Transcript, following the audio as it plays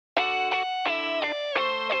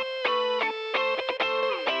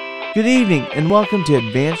Good evening and welcome to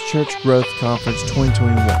Advanced Church Growth Conference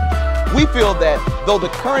 2021. We feel that though the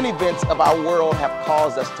current events of our world have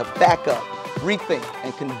caused us to back up, rethink,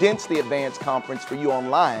 and condense the Advanced Conference for you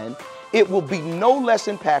online, it will be no less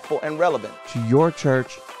impactful and relevant To your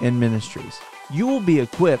church and ministries. You will be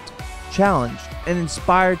equipped, challenged, and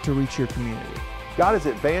inspired to reach your community. God is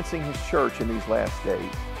advancing His church in these last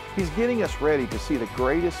days. He's getting us ready to see the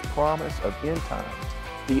greatest promise of end times.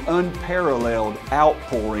 The unparalleled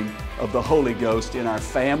outpouring of the Holy Ghost in our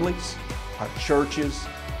families, our churches,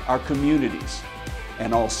 our communities,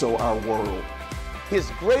 and also our world. His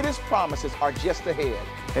greatest promises are just ahead.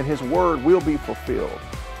 And His word will be fulfilled.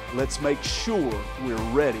 Let's make sure we're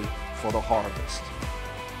ready for the harvest.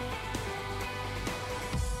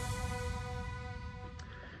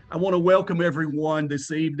 I want to welcome everyone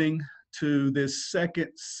this evening to this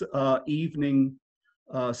second evening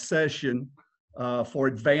session for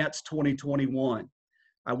Advance 2021.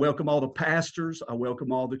 I welcome all the pastors. I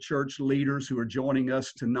welcome all the church leaders who are joining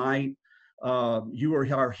us tonight. You are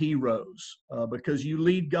our heroes because you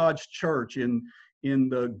lead God's church in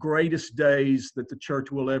the greatest days that the church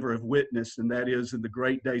will ever have witnessed, and that is in the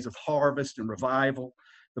great days of harvest and revival.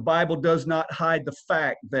 The Bible does not hide the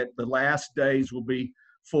fact that the last days will be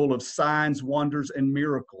full of signs, wonders, and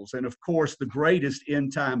miracles. And of course, the greatest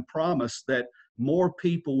end time promise that more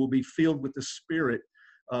people will be filled with the Spirit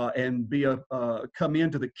and come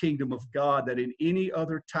into the kingdom of God that in any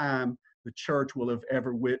other time the church will have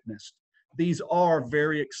ever witnessed. These are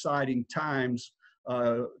very exciting times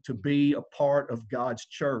to be a part of God's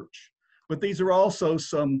church. But these are also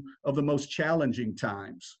some of the most challenging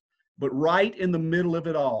times. But right in the middle of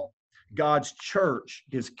it all, God's church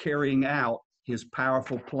is carrying out His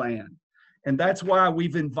powerful plan. And that's why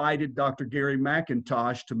we've invited Dr. Gary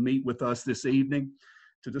McIntosh to meet with us this evening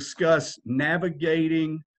to discuss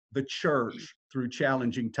navigating the church through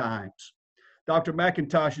challenging times. Dr.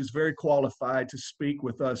 McIntosh is very qualified to speak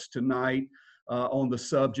with us tonight on the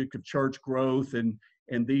subject of church growth and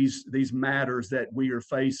these matters that we are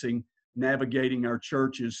facing, navigating our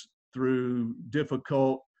churches through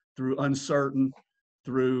difficult, through uncertain,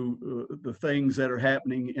 through the things that are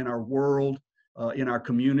happening in our world, in our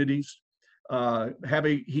communities.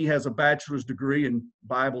 He has a bachelor's degree in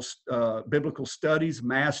biblical studies,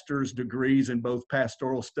 master's degrees in both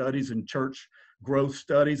pastoral studies and church growth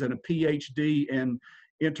studies, and a PhD in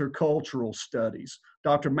intercultural studies.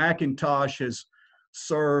 Dr. McIntosh has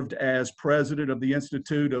served as president of the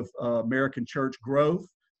Institute of American Church Growth,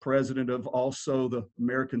 president of also the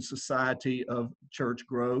American Society of Church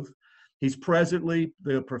Growth. He's presently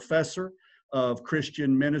the professor of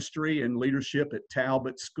Christian Ministry and Leadership at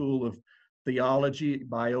Talbot School of Theology at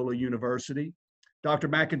Biola University. Dr.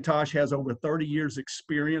 McIntosh has over 30 years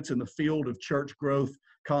experience in the field of church growth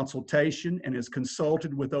consultation and has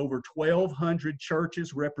consulted with over 1,200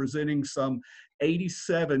 churches representing some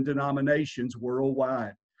 87 denominations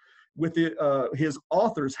worldwide. With his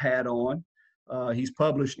author's hat on, he's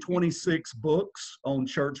published 26 books on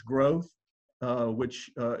church growth, which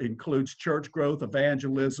includes church growth,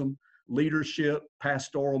 evangelism, leadership,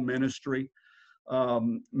 pastoral ministry.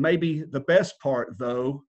 Maybe the best part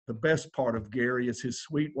of Gary is his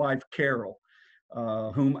sweet wife, Carol,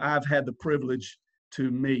 whom I've had the privilege to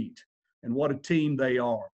meet, and what a team they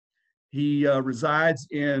are. He resides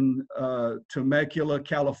in Temecula,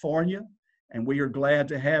 California, and we are glad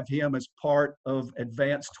to have him as part of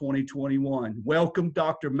Advance 2021. Welcome,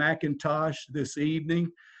 Dr. McIntosh, this evening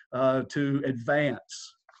to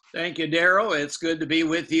Advance. Thank you, Derald. It's good to be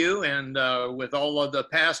with you and with all of the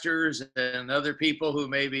pastors and other people who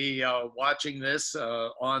may be watching this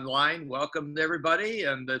online. Welcome to everybody,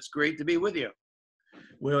 and it's great to be with you.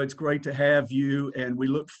 Well, it's great to have you, and we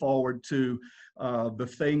look forward to the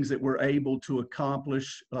things that we're able to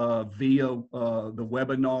accomplish via the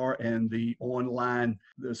webinar and the online,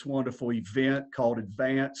 this wonderful event called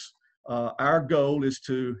Advance. Our goal is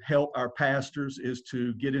to help our pastors, is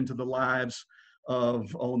to get into the lives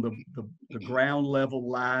on the ground level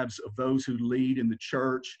lives of those who lead in the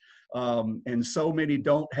church. And so many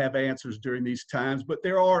don't have answers during these times, but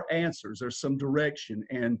there are answers. There's some direction,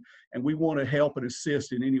 and we want to help and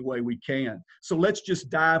assist in any way we can. So let's just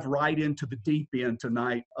dive right into the deep end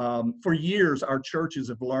tonight. For years, our churches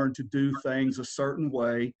have learned to do things a certain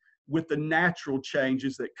way with the natural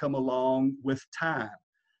changes that come along with time.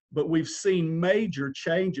 But we've seen major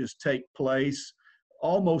changes take place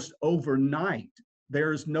almost overnight.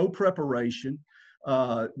 There's no preparation.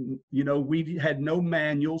 We had no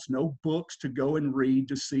manuals, no books to go and read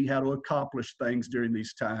to see how to accomplish things during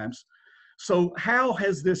these times. So how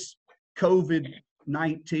has this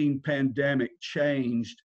COVID-19 pandemic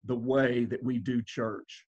changed the way that we do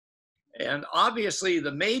church? And obviously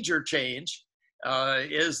the major change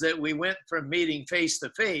is that we went from meeting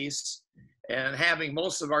face-to-face and having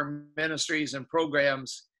most of our ministries and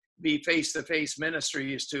programs be face-to-face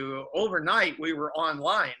ministries to overnight we were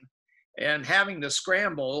online and having to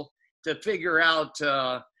scramble to figure out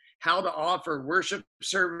how to offer worship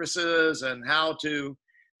services and how to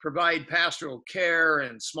provide pastoral care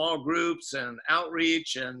and small groups and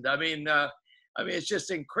outreach. And I mean, it's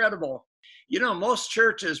just incredible. You know, most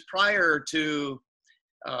churches prior to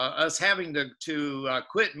us having to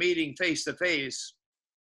quit meeting face-to-face,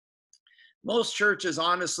 most churches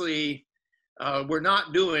honestly were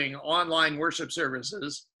not doing online worship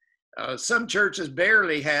services. Some churches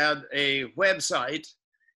barely had a website,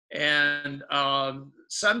 and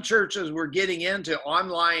some churches were getting into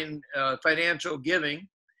online financial giving,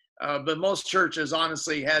 but most churches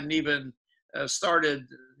honestly hadn't even started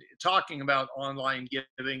talking about online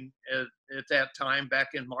giving at that time, back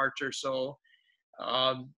in March or so.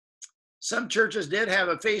 Some churches did have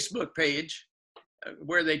a Facebook page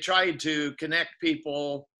where they tried to connect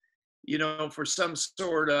people, you know, for some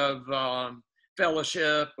sort of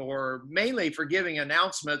fellowship, or mainly for giving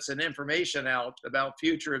announcements and information out about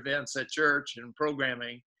future events at church and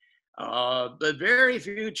programming. But very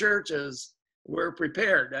few churches were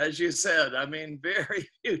prepared, as you said. I mean, very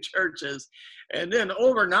few churches. And then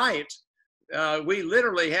overnight, we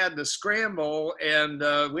literally had to scramble, and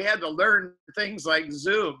we had to learn things like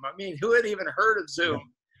Zoom. I mean, who had even heard of Zoom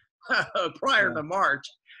prior to March?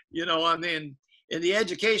 You know, I mean, in the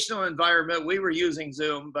educational environment, we were using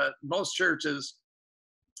Zoom, but most churches,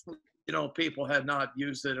 you know, people had not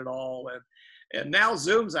used it at all. And now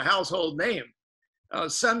Zoom's a household name.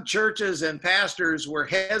 Some churches and pastors were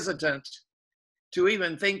hesitant to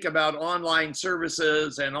even think about online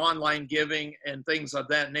services and online giving and things of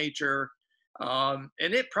that nature. And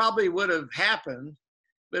it probably would have happened,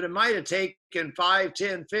 but it might have taken 5,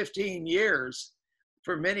 10, 15 years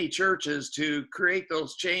for many churches to create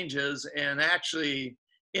those changes and actually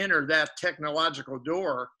enter that technological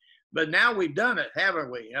door. But now we've done it, haven't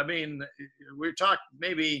we? I mean, we're talking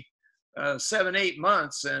maybe 7, 8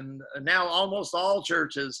 months, and now almost all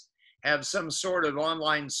churches have some sort of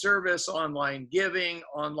online service, online giving,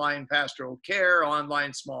 online pastoral care,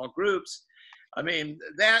 online small groups. I mean,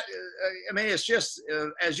 it's just,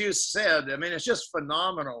 as you said, I mean, it's just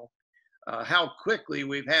phenomenal how quickly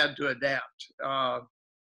we've had to adapt.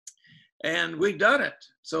 And we've done it.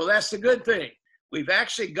 So that's the good thing. We've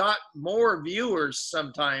actually got more viewers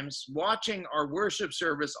sometimes watching our worship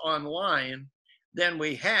service online than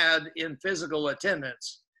we had in physical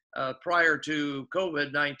attendance prior to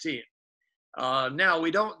COVID-19. Now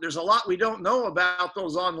there's a lot we don't know about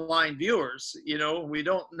those online viewers. You know, we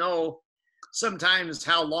don't know sometimes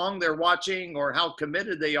how long they're watching or how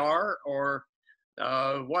committed they are or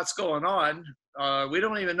what's going on. We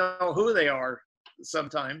don't even know who they are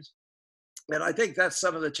sometimes. And I think that's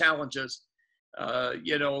some of the challenges.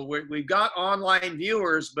 You know, we've got online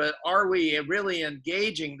viewers, but are we really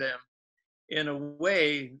engaging them in a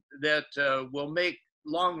way that will make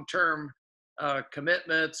long-term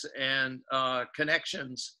commitments and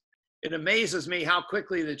connections? It amazes me how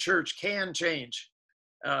quickly the church can change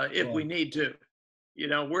if we need to. You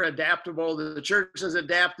know, we're adaptable. The church has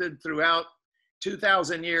adapted throughout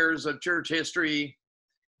 2,000 years of church history,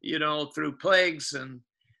 you know, through plagues and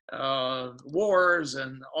wars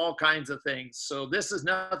and all kinds of things. So this is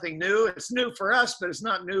nothing new. It's new for us, but it's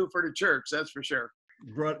not new for the church, that's for sure.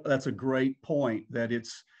 That's a great point, that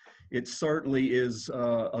it certainly is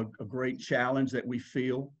a great challenge that we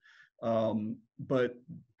feel. But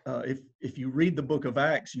if you read the book of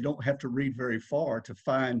Acts, you don't have to read very far to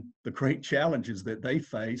find the great challenges that they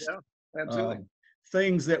faced. Yeah, absolutely.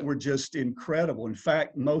 Things that were just incredible. In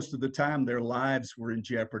fact, most of the time their lives were in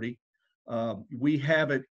jeopardy. We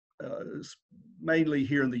haven't, mainly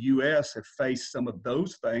here in the U.S., have faced some of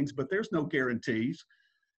those things, but there's no guarantees.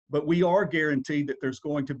 But we are guaranteed that there's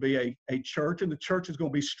going to be a church, and the church is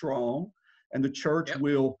going to be strong, and the church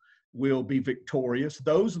will be victorious.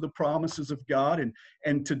 Those are the promises of God.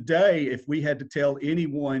 And today, if we had to tell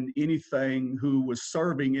anyone anything who was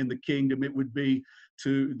serving in the kingdom, it would be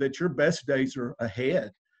that your best days are ahead.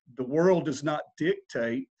 The world does not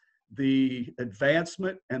dictate the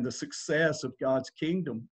advancement and the success of God's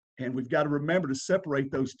kingdom. And we've got to remember to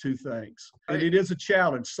separate those two things. And it is a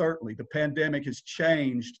challenge, certainly. The pandemic has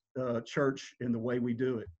changed church in the way we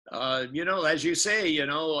do it. You know, as you say, you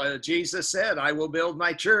know, Jesus said, I will build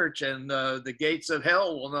my church, and the gates of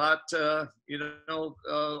hell will not,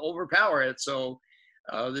 overpower it. So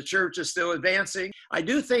the church is still advancing. I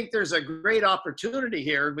do think there's a great opportunity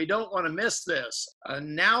here, and we don't want to miss this.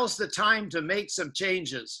 Now's the time to make some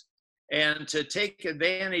changes and to take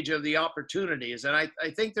advantage of the opportunities. And I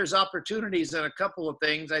think there's opportunities in a couple of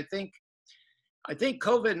things. I think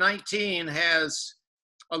COVID-19 has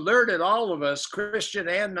alerted all of us, Christian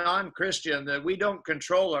and non-Christian, that we don't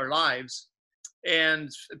control our lives. And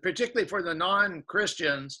particularly for the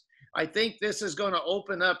non-Christians, I think this is going to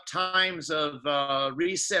open up times of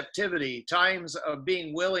receptivity, times of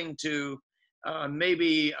being willing to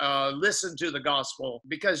maybe listen to the gospel.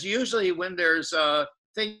 Because usually when there's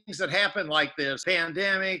things that happen like this,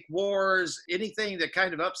 pandemic, wars, anything that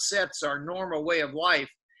kind of upsets our normal way of life,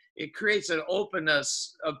 it creates an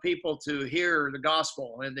openness of people to hear the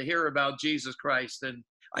gospel and to hear about Jesus Christ. And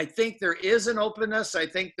I think there is an openness. I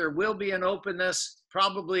think there will be an openness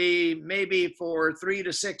probably maybe for 3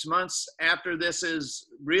 to 6 months after this is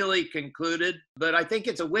really concluded. But I think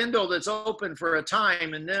it's a window that's open for a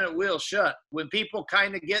time, and then it will shut. When people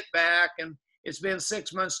kind of get back, and it's been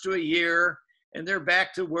 6 months to a year, and they're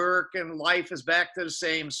back to work and life is back to the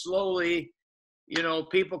same, slowly,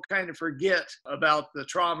 people kind of forget about the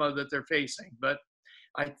trauma that they're facing. But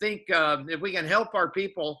I think if we can help our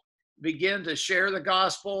people begin to share the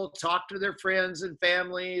gospel, talk to their friends and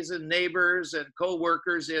families and neighbors and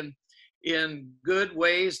co-workers in good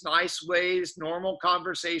ways, nice ways, normal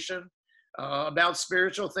conversation about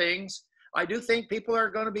spiritual things, I do think people are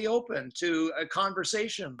going to be open to a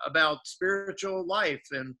conversation about spiritual life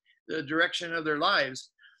and the direction of their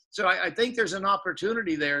lives. So I think there's an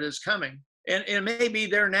opportunity there that's coming. And it may be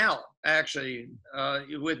there now, actually,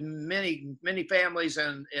 with many families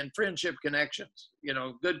and friendship connections,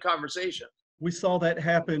 good conversation. We saw that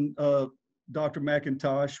happen, Dr.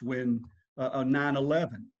 McIntosh, when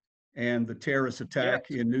 9/11 and the terrorist attack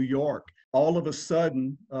in New York. All of a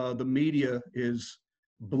sudden, the media is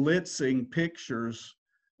blitzing pictures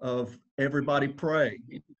of everybody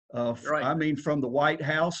praying. Right. I mean, from the White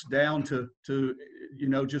House down to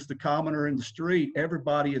just the commoner in the street,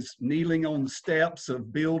 everybody is kneeling on the steps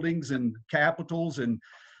of buildings and capitals and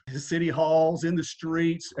city halls, in the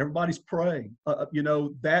streets. Everybody's praying.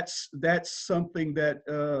 That's something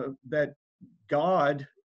that God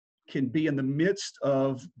can be in the midst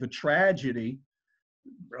of the tragedy.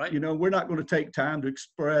 Right. We're not going to take time to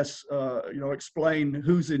explain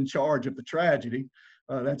who's in charge of the tragedy.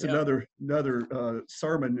 That's another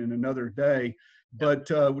sermon in another day. But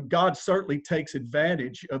God certainly takes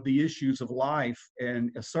advantage of the issues of life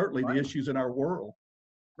and certainly the issues in our world.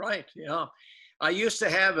 Right. Yeah. I used to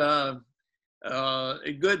have a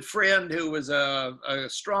good friend who was a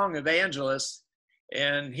strong evangelist,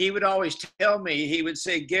 and he would always tell me, he would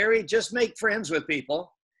say, Gary, just make friends with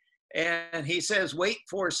people. And he says, wait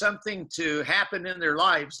for something to happen in their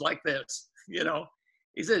lives like this.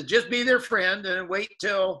 He says, just be their friend and wait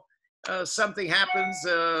till something happens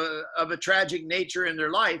of a tragic nature in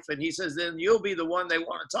their life. And he says, then you'll be the one they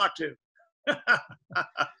want to talk to.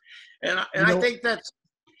 I think that's,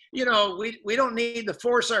 we don't need to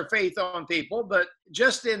force our faith on people, but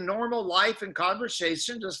just in normal life and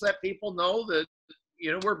conversation, just let people know that,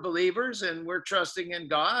 we're believers and we're trusting in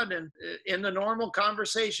God. And in the normal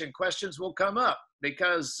conversation, questions will come up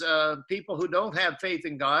because people who don't have faith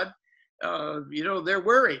in God, they're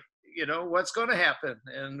worried, what's going to happen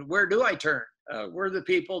and where do I turn? We're the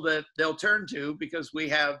people that they'll turn to because we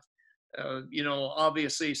have,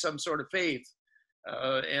 obviously some sort of faith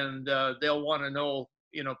and they'll want to know,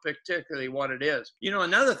 particularly what it is.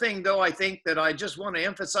 Another thing, though, I think that I just want to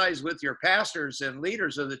emphasize with your pastors and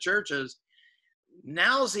leaders of the churches,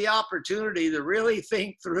 now's the opportunity to really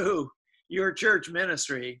think through your church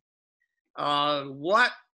ministry.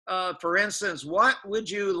 For instance, what would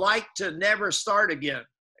you like to never start again?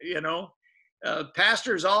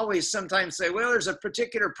 Pastors always sometimes say, well, there's a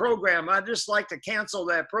particular program. I'd just like to cancel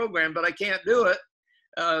that program, but I can't do it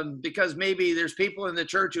because maybe there's people in the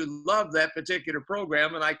church who love that particular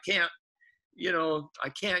program, and I can't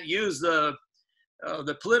use the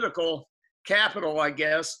political capital, I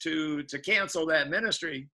guess, to cancel that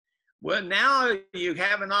ministry. Well, now you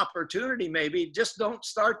have an opportunity, maybe just don't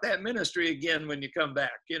start that ministry again when you come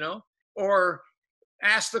back, or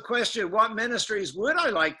ask the question, what ministries would I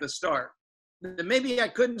like to start? Maybe I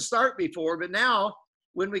couldn't start before, but now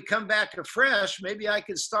when we come back afresh, maybe I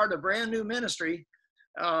could start a brand new ministry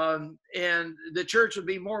and the church would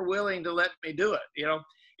be more willing to let me do it.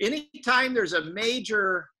 Anytime there's a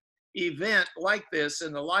major event like this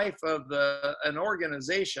in the life of an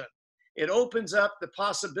organization, it opens up the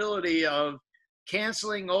possibility of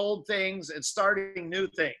canceling old things and starting new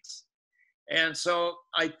things. And so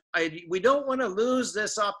we don't want to lose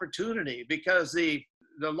this opportunity because the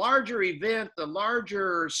larger event, the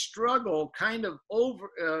larger struggle kind of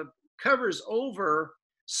covers over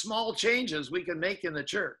small changes we can make in the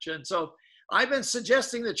church. And so I've been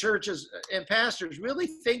suggesting the churches and pastors really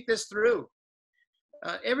think this through.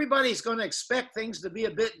 Everybody's going to expect things to be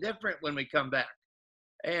a bit different when we come back.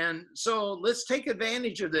 And so let's take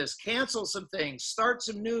advantage of this, cancel some things, start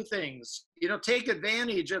some new things, take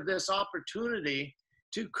advantage of this opportunity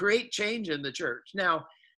to create change in the church. Now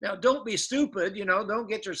don't be stupid, don't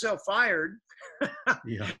get yourself fired.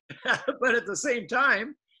 Yeah. But at the same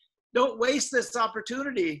time, don't waste this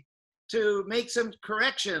opportunity to make some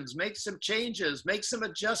corrections, make some changes, make some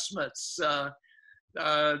adjustments,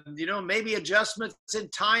 maybe adjustments in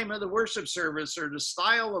time of the worship service or the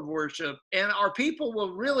style of worship. And our people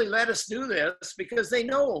will really let us do this because they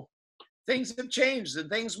know things have changed and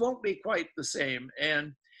things won't be quite the same.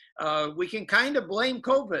 And we can kind of blame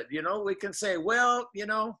COVID, we can say, well,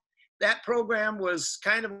 that program was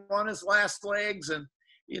kind of on its last legs, and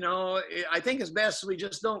I think it's best we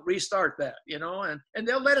just don't restart that, and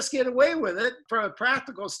they'll let us get away with it from a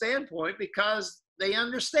practical standpoint because they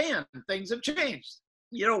understand things have changed.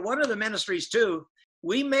 One of the ministries too,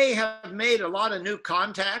 we may have made a lot of new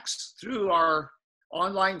contacts through our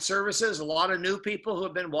online services, a lot of new people who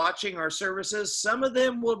have been watching our services. Some of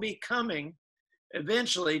them will be coming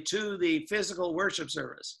eventually to the physical worship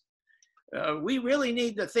service. We really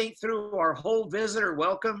need to think through our whole visitor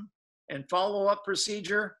welcome and follow-up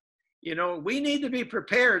procedure. We need to be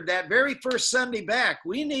prepared that very first Sunday back.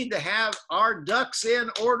 We need to have our ducks in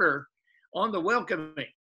order on the welcoming.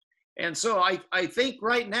 And so I think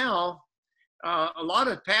right now, a lot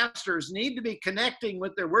of pastors need to be connecting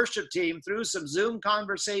with their worship team through some Zoom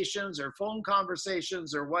conversations or phone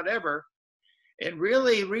conversations or whatever, and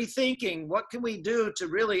really rethinking what can we do to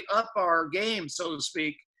really up our game, so to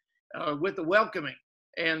speak, with the welcoming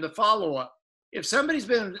and the follow-up. If somebody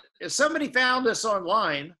found us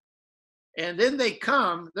online and then they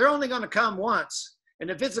come, they're only going to come once. And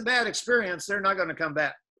if it's a bad experience, they're not going to come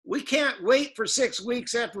back. We can't wait for 6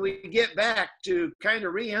 weeks after we get back to kind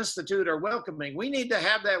of reinstitute our welcoming. We need to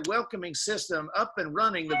have that welcoming system up and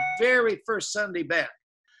running the very first Sunday back.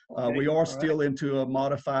 We are still into a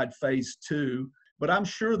modified phase 2, but I'm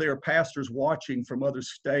sure there are pastors watching from other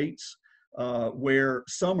states where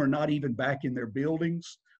some are not even back in their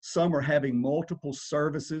buildings. Some are having multiple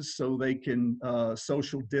services so they can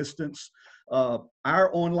social distance. Our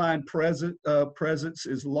online presence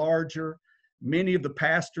is larger. Many of the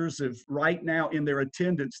pastors have right now in their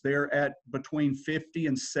attendance, they're at between 50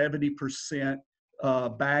 and 70%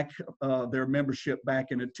 back, their membership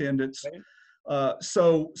back in attendance. Okay.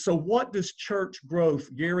 So what does church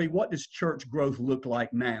growth, Gary, what does church growth look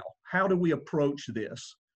like now? How do we approach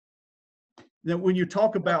this? Now, when you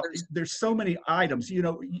talk about, there's so many items,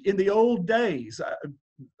 in the old days,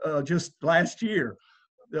 just last year,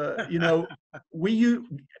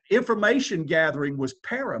 information gathering was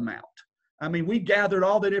paramount. I mean, we gathered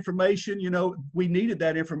all that information, we needed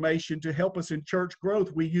that information to help us in church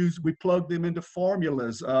growth. We plugged them into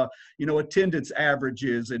formulas, attendance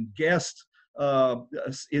averages and guests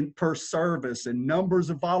per service, and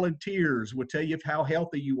numbers of volunteers would tell you how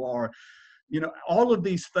healthy you are. All of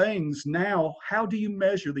these things now, how do you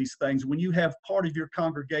measure these things when you have part of your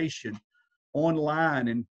congregation online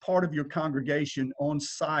and part of your congregation on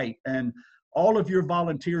site and all of your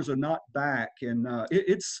volunteers are not back? And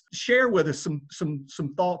share with us some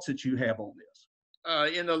thoughts that you have on this.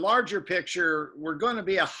 In the larger picture, we're going to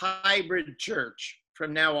be a hybrid church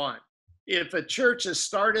from now on. If a church has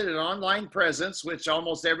started an online presence, which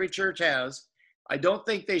almost every church has, I don't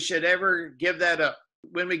think they should ever give that up.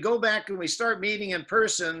 When we go back and we start meeting in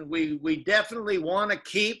person, we definitely want to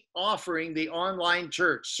keep offering the online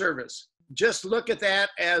church service. Just look at that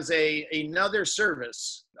as another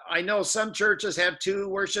service. I know some churches have 2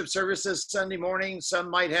 worship services Sunday morning. Some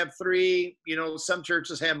might have 3. Some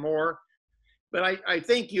churches have more. But I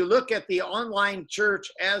think you look at the online church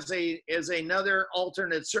as another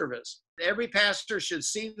alternate service. Every pastor should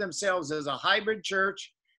see themselves as a hybrid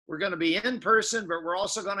church. We're going to be in person, but we're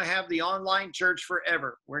also going to have the online church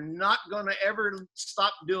forever. We're not going to ever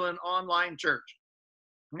stop doing online church.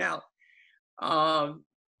 Now,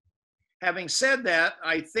 having said that,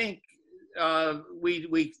 I think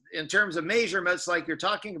we in terms of measurements, like you're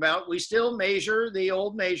talking about, we still measure the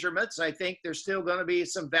old measurements. I think there's still going to be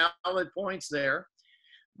some valid points there.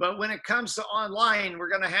 But when it comes to online, we're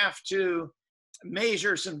going to have to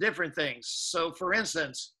measure some different things. So for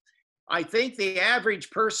instance, I think the average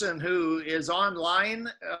person who is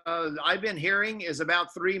online, I've been hearing, is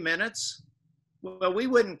about 3 minutes. Well, we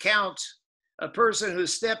wouldn't count a person who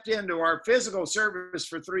stepped into our physical service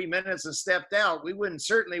for 3 minutes and stepped out. We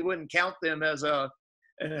certainly wouldn't count them as an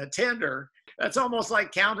attender. That's almost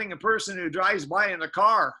like counting a person who drives by in a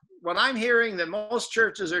car. What I'm hearing that most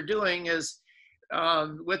churches are doing is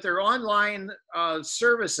with their online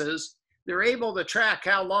services, they're able to track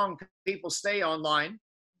how long people stay online.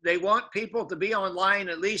 They want people to be online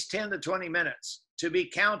at least 10 to 20 minutes to be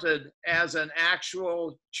counted as an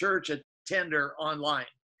actual church attender online.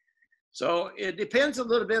 So it depends a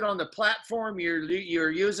little bit on the platform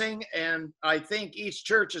you're using, and I think each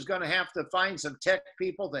church is going to have to find some tech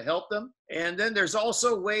people to help them. And then there's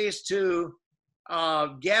also ways to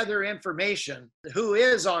gather information. Who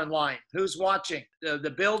is online? Who's watching?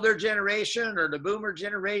 The builder generation, or the boomer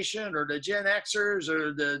generation, or the Gen Xers,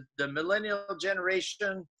 or the millennial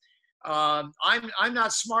generation. I'm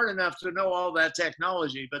not smart enough to know all that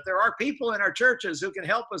technology, but there are people in our churches who can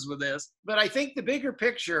help us with this. But I think the bigger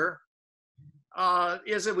picture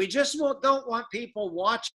is that we just don't want people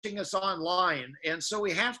watching us online. And so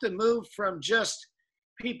we have to move from just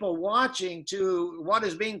people watching to what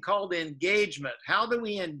is being called engagement. How do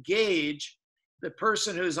we engage the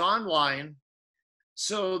person who's online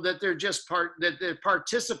so that they're they're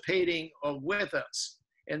participating with us?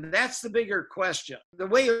 And that's the bigger question. The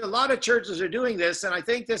way a lot of churches are doing this, and I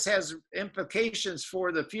think this has implications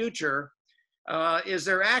for the future, is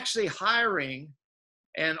they're actually hiring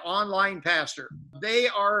an online pastor. They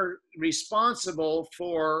are responsible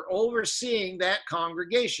for overseeing that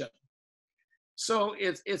congregation. So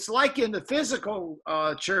it's like in the physical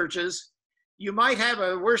churches, you might have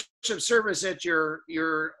a worship service at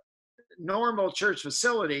your normal church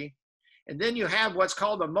facility, and then you have what's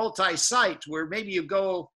called a multi-site, where maybe you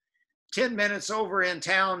go 10 minutes over in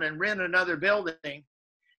town and rent another building,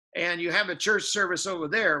 and you have a church service over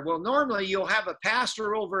there. Well, normally you'll have a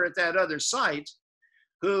pastor over at that other site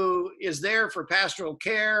who is there for pastoral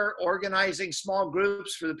care, organizing small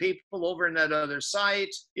groups for the people over in that other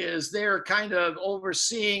site, is there kind of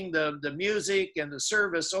overseeing the music and the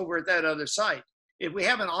service over at that other site. If we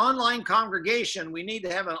have an online congregation, we need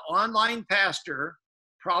to have an online pastor,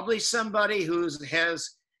 probably somebody who has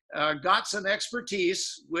got some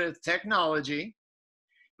expertise with technology,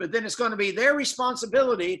 but then it's going to be their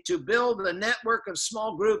responsibility to build a network of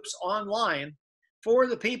small groups online for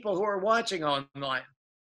the people who are watching online.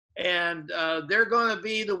 And they're going to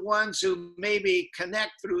be the ones who maybe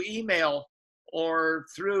connect through email or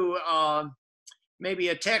through maybe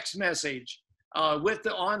a text message with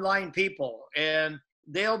the online people. And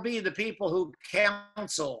they'll be the people who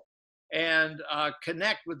counsel and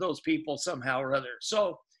connect with those people somehow or other.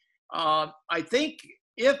 So I think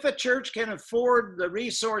if a church can afford the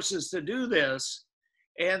resources to do this,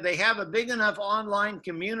 and they have a big enough online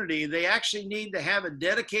community, they actually need to have a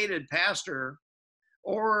dedicated pastor,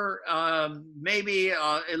 or maybe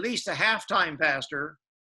at least a half-time pastor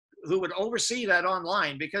who would oversee that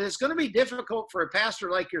online, because it's going to be difficult for a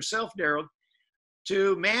pastor like yourself, Derald,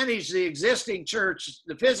 to manage the existing church,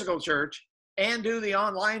 the physical church, and do the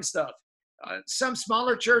online stuff. Some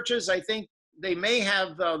smaller churches, I think they may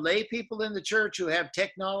have lay people in the church who have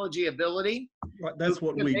technology ability. Right, that's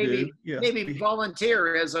what we do. Yeah. Maybe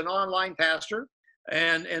volunteer as an online pastor,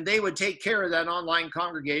 and they would take care of that online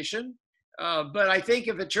congregation. But I think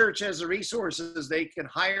if a church has the resources, they can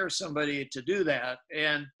hire somebody to do that.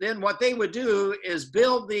 And then what they would do is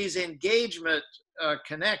build these engagement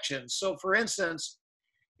connections. So for instance,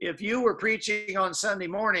 if you were preaching on Sunday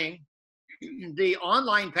morning, the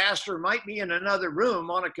online pastor might be in another room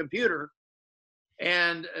on a computer,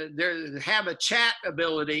 and they have a chat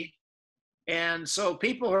ability. And so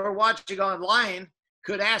people who are watching online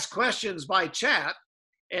could ask questions by chat.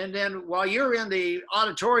 And then while you're in the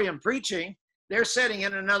auditorium preaching, they're sitting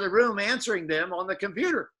in another room answering them on the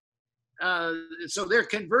computer. So they're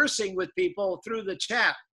conversing with people through the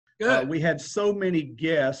chat. Good. We had so many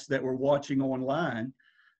guests that were watching online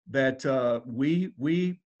that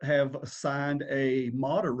we have assigned a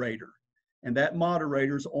moderator. And that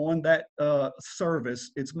moderator's on that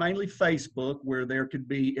service. It's mainly Facebook, where there could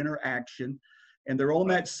be interaction. And they're on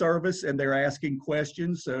that service, and they're asking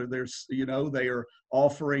questions. So there's, they are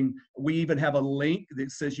offering, we even have a link that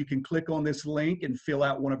says you can click on this link and fill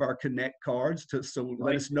out one of our Connect cards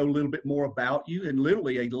let us know a little bit more about you. And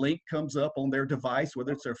literally a link comes up on their device,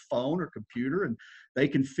 whether it's their phone or computer, and they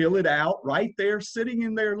can fill it out right there, sitting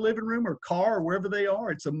in their living room or car or wherever they are.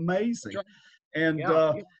 It's amazing. And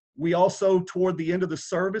we also, toward the end of the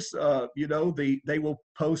service, they will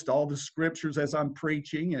post all the scriptures as I'm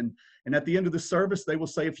preaching. And at the end of the service, they will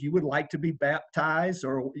say, if you would like to be baptized,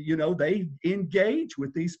 or, they engage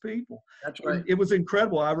with these people. That's right. It was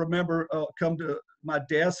incredible. I remember come to my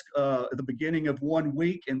desk at the beginning of one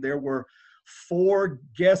week, and there were 4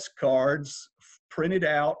 guest cards printed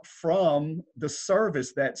out from the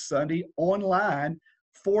service that Sunday online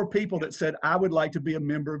for people that said, I would like to be a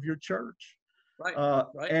member of your church. Right,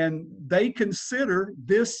 right. And they consider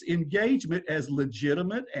this engagement as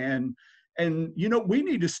legitimate, and we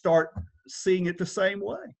need to start seeing it the same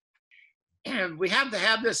way. And we have to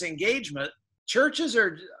have this engagement. Churches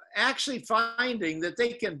are actually finding that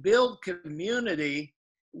they can build community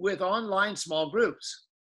with online small groups.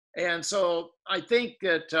 And so I think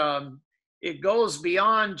that it goes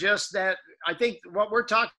beyond just that. I think what we're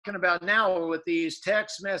talking about now with these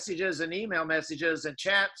text messages and email messages and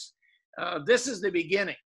chats, this is the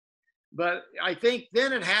beginning. But I think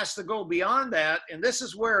then it has to go beyond that. And this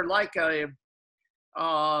is where like an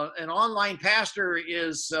online pastor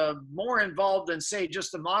is more involved than, say,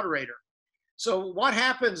 just a moderator. So what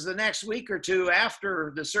happens the next week or two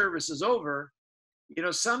after the service is over?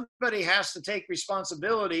 Somebody has to take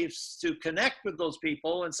responsibility to connect with those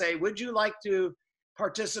people and say, would you like to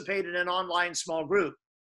participate in an online small group?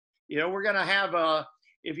 We're going to have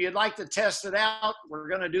if you'd like to test it out, we're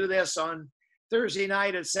going to do this on Thursday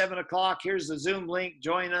night at 7:00. Here's the Zoom link.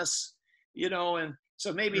 Join us, and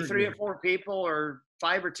so maybe 3 or 4 people or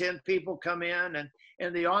 5 or 10 people come in,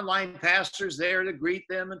 and the online pastor's there to greet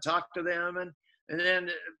them and talk to them, and then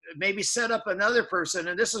maybe set up another person.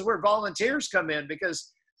 And this is where volunteers come in,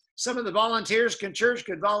 because some of the volunteers church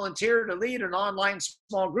could volunteer to lead an online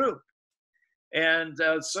small group. And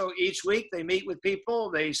so each week they meet with people,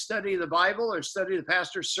 they study the Bible or study the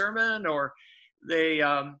pastor's sermon, or they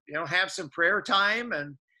have some prayer time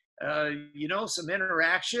and some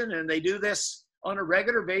interaction. And they do this on a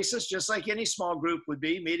regular basis, just like any small group would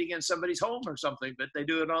be meeting in somebody's home or something, but they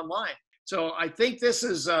do it online. So I think this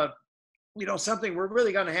is something we're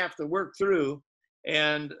really going to have to work through.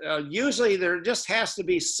 And usually there just has to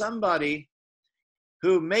be somebody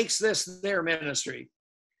who makes this their ministry.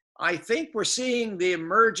 I think we're seeing the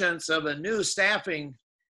emergence of a new staffing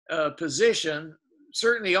position,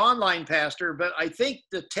 certainly online pastor, but I think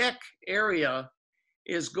the tech area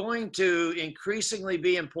is going to increasingly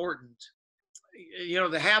be important.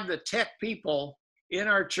 To have the tech people in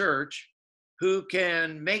our church who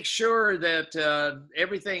can make sure that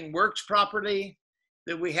everything works properly,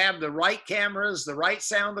 that we have the right cameras, the right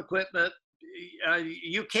sound equipment.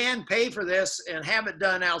 You can pay for this and have it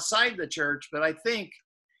done outside the church, but I think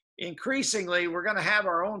increasingly we're going to have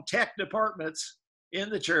our own tech departments in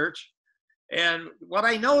the church. And what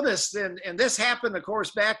I noticed, and this happened, of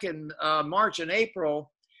course, back in March and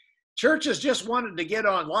April, churches just wanted to get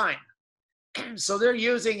online. So they're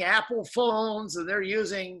using Apple phones, and they're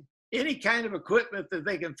using any kind of equipment that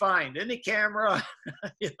they can find, any camera,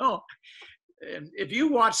 And if you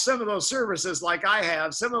watch some of those services like I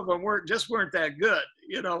have, some of them weren't that good,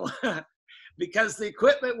 because the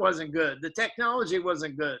equipment wasn't good, the technology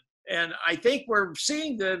wasn't good. And I think we're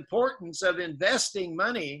seeing the importance of investing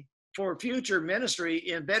money for future ministry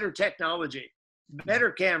in better technology,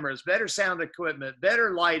 better cameras, better sound equipment,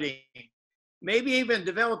 better lighting, maybe even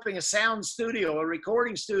developing a sound studio, a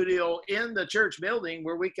recording studio in the church building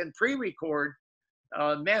where we can pre-record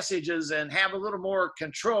messages and have a little more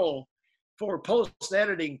control for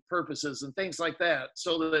post-editing purposes and things like that,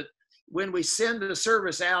 so that when we send the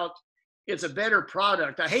service out, it's a better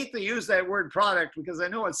product. I hate to use that word product because I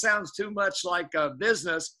know it sounds too much like a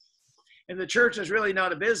business, and the church is really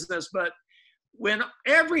not a business. But when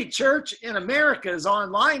every church in America is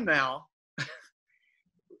online now,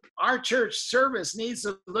 our church service needs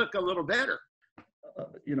to look a little better.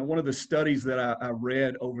 One of the studies that I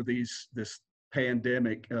read over this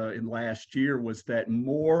pandemic in last year was that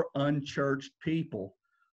more unchurched people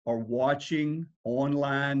are watching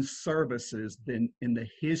online services than in the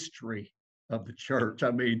history of the church.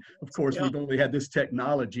 I mean, of course, we've only had this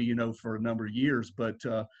technology, for a number of years, but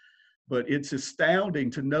it's astounding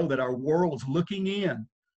to know that our world's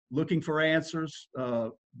looking for answers,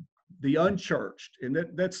 the unchurched. And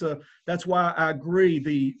that's why I agree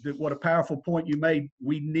that what a powerful point you made.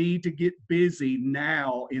 We need to get busy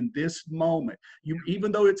now in this moment.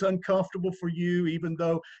 Even though it's uncomfortable for you, even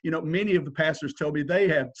though, many of the pastors told me they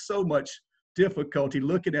have so much difficulty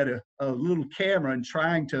looking at a little camera and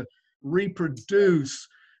trying to reproduce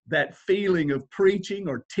that feeling of preaching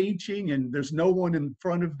or teaching, and there's no one in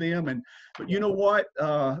front of them. But you know what?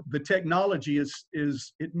 The technology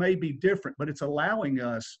it may be different, but it's allowing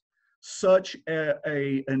us such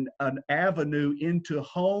an avenue into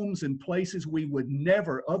homes and places we would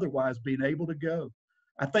never otherwise been able to go.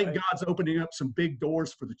 I think God's opening up some big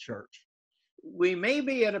doors for the church. We may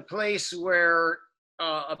be at a place where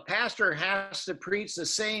a pastor has to preach the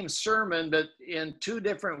same sermon, but in 2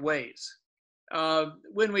 different ways.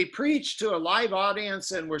 when we preach to a live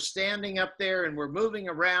audience and we're standing up there and we're moving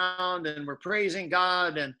around and we're praising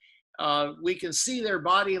God, and we can see their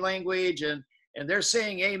body language, and they're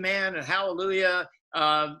saying amen and hallelujah.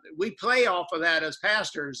 We play off of that as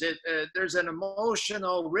pastors. There's an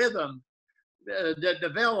emotional rhythm that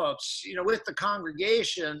develops, with the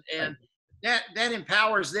congregation, and that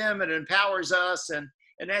empowers them and empowers us. And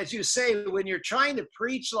as you say, when you're trying to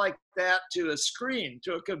preach like that to a screen,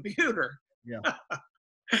 to a computer, Yeah.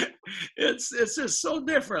 it's just so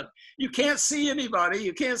different. You can't see anybody.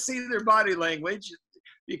 You can't see their body language.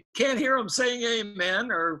 You can't hear them saying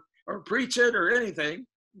amen or preach it or anything.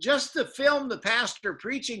 Just to film the pastor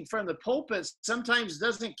preaching from the pulpit sometimes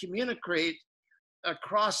doesn't communicate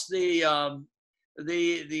across the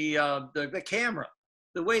camera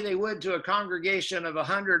the way they would to a congregation of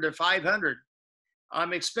 100 or 500.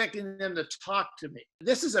 I'm expecting them to talk to me.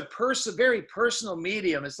 This is a very personal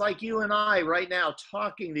medium. It's like you and I right now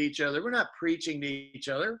talking to each other. We're not preaching to each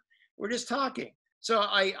other. We're just talking. So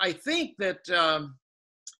I think that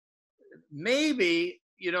maybe,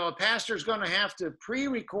 a pastor is going to have to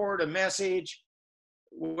pre-record a message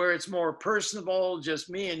where it's more personable, just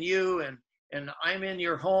me and you, and I'm in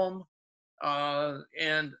your home. But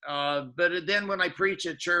then when I preach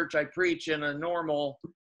at church, I preach in a normal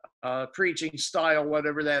preaching style,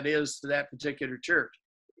 whatever that is to that particular church.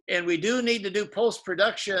 And we do need to do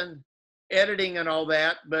post-production, editing and all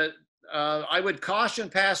that, but I would caution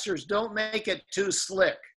pastors, don't make it too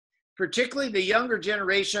slick. Particularly the younger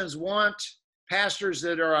generations want pastors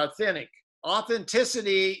that are authentic.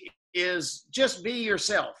 Authenticity is just be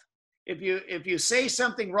yourself. If you say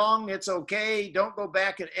something wrong, it's okay. Don't go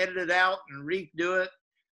back and edit it out and redo it.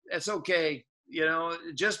 That's okay.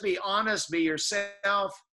 Just be honest, be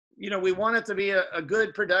yourself. We want it to be a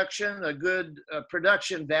good production, a good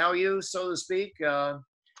production value, so to speak,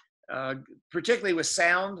 particularly with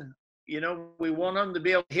sound. We want them to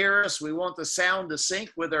be able to hear us. We want the sound to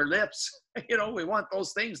sync with our lips. We want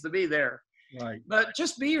those things to be there. Right. But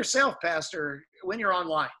just be yourself, Pastor, when you're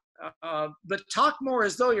online. But talk more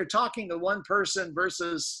as though you're talking to one person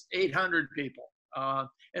versus 800 people.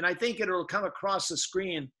 And I think it'll come across the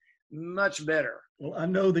screen much better. Well, I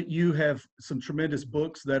know that you have some tremendous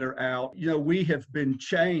books that are out. We have been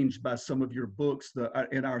changed by some of your books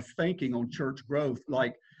in our thinking on church growth,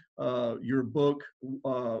 like your book,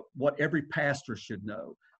 What Every Pastor Should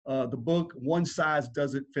Know. The book, One Size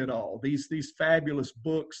Doesn't Fit All. These fabulous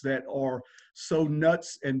books that are so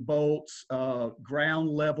nuts and bolts, ground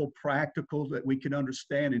level practical, that we can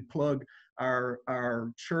understand and plug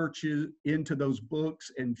our churches into those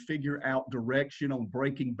books and figure out direction on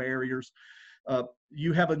breaking barriers.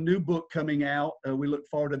 You have a new book coming out. We look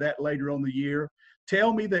forward to that later on the year.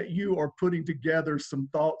 Tell me that you are putting together some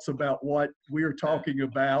thoughts about what we're talking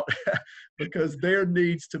about, because there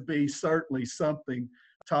needs to be certainly something.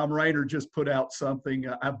 Tom Rainer just put out something.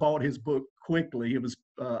 I bought his book quickly. It was,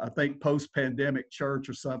 I think, post-pandemic church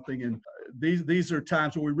or something. And these are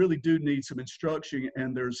times where we really do need some instruction.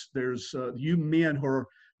 And there's you men who are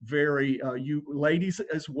very, you ladies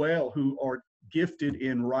as well, who are gifted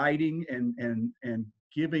in writing and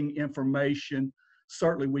giving information.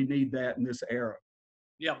 Certainly we need that in this era.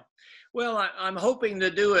 Yeah. Well, I'm hoping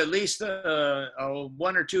to do at least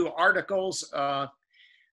one or two articles.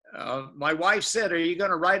 My wife said, "Are you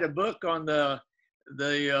going to write a book on the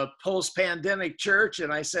post-pandemic church?"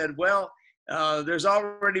 And I said, "Well, there's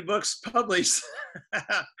already books published."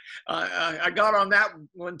 I got on that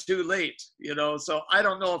one too late, so I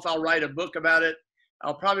don't know if I'll write a book about it.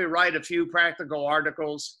 I'll probably write a few practical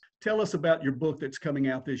articles. Tell us about your book that's coming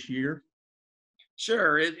out this year.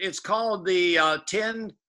 Sure. It's called the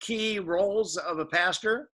 10 Key Roles of a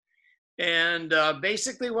Pastor. And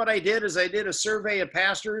basically what I did is I did a survey of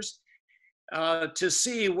pastors to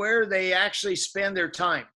see where they actually spend their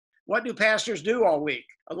time. What do pastors do all week?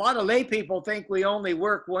 A lot of lay people think we only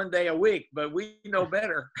work one day a week, but we know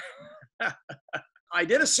better. I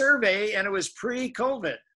did a survey, and it was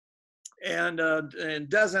pre-COVID, and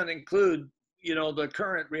doesn't include, the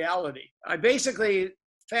current reality. I basically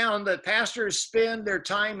found that pastors spend their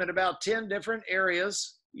time in about 10 different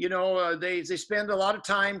areas. They spend a lot of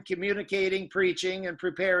time communicating, preaching, and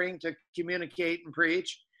preparing to communicate and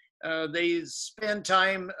preach. They spend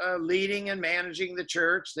time leading and managing the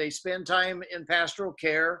church. They spend time in pastoral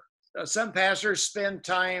care. Some pastors spend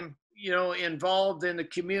time, involved in the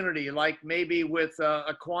community, like maybe with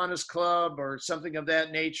a Kiwanis Club or something of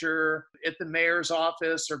that nature, at the mayor's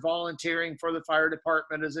office, or volunteering for the fire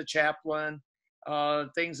department as a chaplain,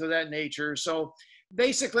 things of that nature. So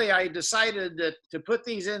basically, I decided that to put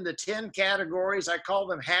these into 10 categories. I call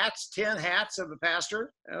them hats, 10 hats of a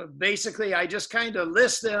pastor. Basically, I just kind of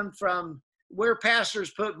list them from where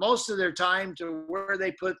pastors put most of their time to where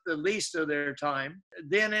they put the least of their time.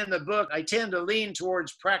 Then in the book, I tend to lean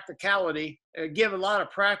towards practicality, give a lot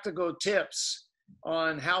of practical tips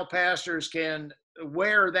on how pastors can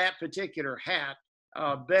wear that particular hat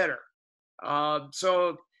better.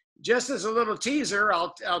 So just as a little teaser,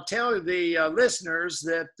 I'll tell the listeners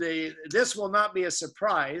that this will not be a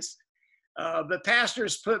surprise, but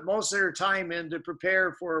pastors put most of their time in to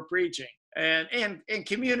prepare for preaching. And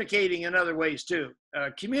communicating in other ways too.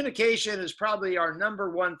 Communication is probably our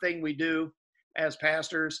number one thing we do as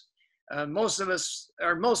pastors. Most of us,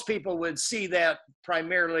 or most people, would see that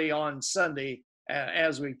primarily on Sunday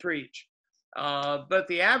as we preach. But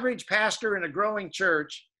the average pastor in a growing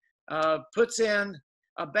church puts in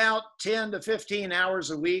about 10 to 15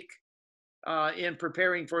 hours a week in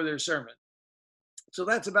preparing for their sermon. So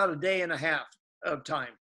that's about a day and a half of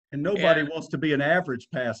time. And nobody wants to be an average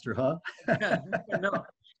pastor, huh? No.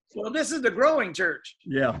 Well, this is the growing church.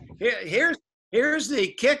 Yeah. Here's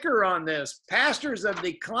the kicker on this. Pastors of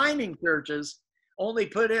declining churches only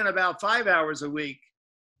put in about 5 hours a week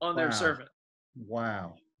on their sermon.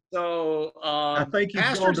 Wow. So I think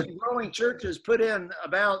pastors in growing churches put in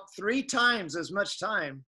about 3 times as much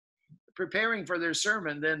time preparing for their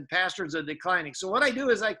sermon than pastors of declining. So what I do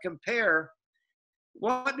is I compare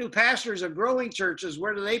what do pastors of growing churches,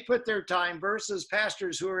 where do they put their time, versus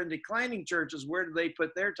pastors who are in declining churches, where do they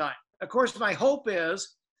put their time? Of course, my hope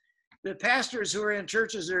is that pastors who are in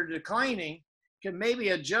churches that are declining can maybe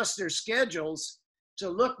adjust their schedules to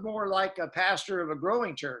look more like a pastor of a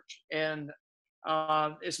growing church. And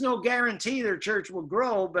it's no guarantee their church will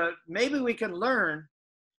grow, but maybe we can learn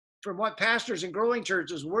from what pastors in growing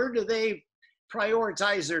churches, where do they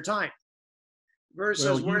prioritize their time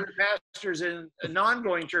versus where the pastors in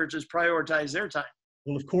non-growing churches prioritize their time.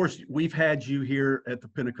 Well, of course, we've had you here at the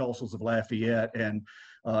Pentecostals of Lafayette and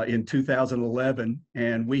in 2011,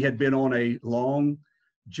 and we had been on a long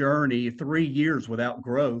journey, 3 years without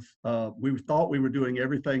growth. We thought we were doing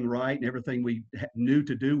everything right, and everything we knew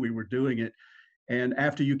to do, we were doing it. And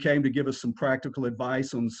after you came to give us some practical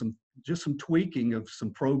advice on some tweaking of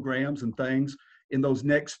some programs and things, in those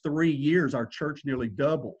next 3 years, our church nearly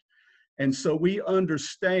doubled. And so we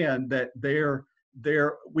understand that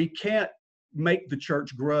we can't make the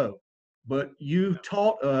church grow, but you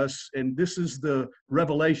taught us, and this is the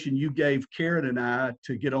revelation you gave Karen and I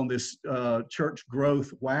to get on this church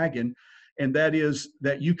growth wagon, and that is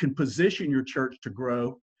that you can position your church to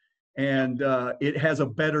grow, and it has a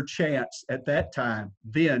better chance at that time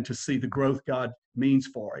then to see the growth God means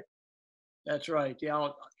for it. That's right. Yeah.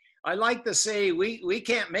 I like to say we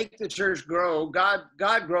can't make the church grow. God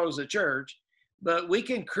grows the church, but we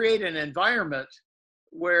can create an environment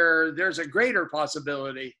where there's a greater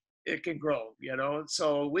possibility it can grow,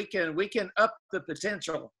 so we can up the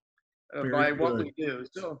potential by what we do.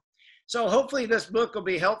 So hopefully this book will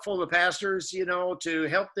be helpful to pastors, to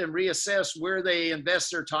help them reassess where they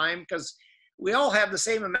invest their time, because we all have the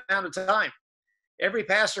same amount of time. Every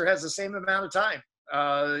pastor has the same amount of time.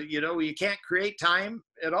 You can't create time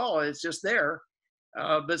at all. It's just there.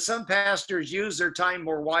 But some pastors use their time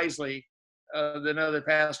more wisely than other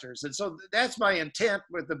pastors. And so that's my intent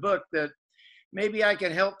with the book, that maybe I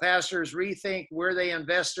can help pastors rethink where they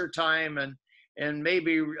invest their time and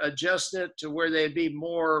maybe adjust it to where they'd be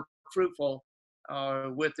more fruitful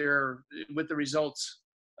with the results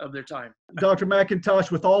of their time. Dr. McIntosh,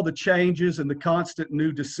 with all the changes and the constant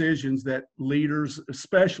new decisions that leaders,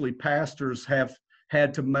 especially pastors, have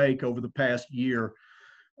had to make over the past year,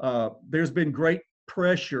 there's been great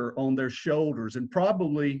pressure on their shoulders, and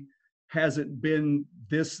probably hasn't been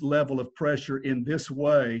this level of pressure in this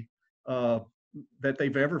way that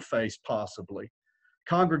they've ever faced, possibly.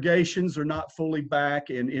 Congregations are not fully back,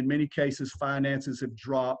 and in many cases, finances have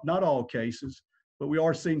dropped. Not all cases, but we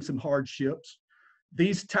are seeing some hardships.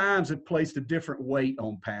 These times have placed a different weight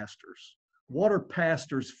on pastors. What are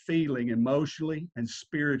pastors feeling emotionally and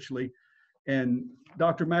spiritually? And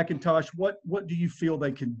Dr. McIntosh, what do you feel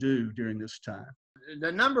they can do during this time?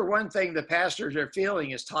 The number one thing the pastors are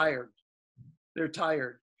feeling is tired. They're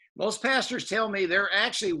tired. Most pastors tell me they're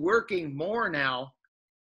actually working more now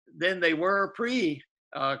than they were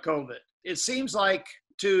pre-COVID. It seems like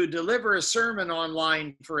to deliver a sermon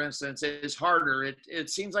online, for instance, is harder. It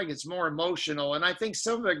seems like it's more emotional. And I think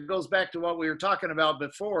some of it goes back to what we were talking about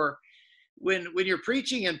before. When you're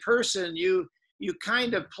preaching in person, you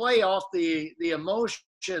kind of play off the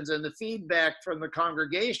emotions and the feedback from the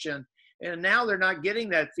congregation, and now they're not getting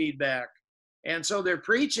that feedback. And so they're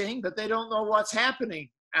preaching, but they don't know what's happening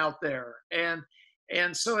out there.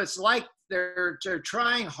 And so it's like they're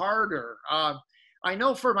trying harder. I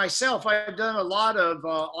know for myself, I've done a lot of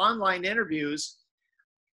online interviews,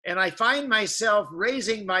 and I find myself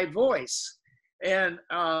raising my voice. And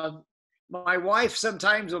my wife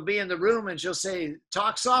sometimes will be in the room and she'll say,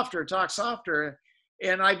 talk softer, talk softer.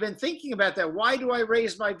 And I've been thinking about that. Why do I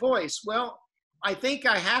raise my voice? Well, I think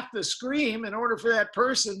I have to scream in order for that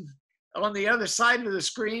person on the other side of the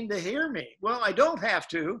screen to hear me. Well, I don't have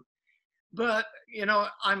to, but you know,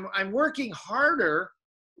 I'm working harder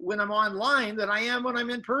when I'm online than I am when I'm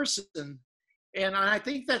in person. And I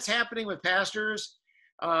think that's happening with pastors.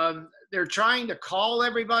 They're trying to call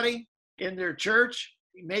everybody in their church.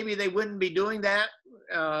 Maybe they wouldn't be doing that.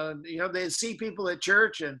 You know, they see people at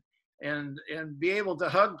church and be able to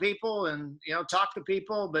hug people and, you know, talk to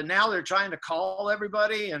people, but now they're trying to call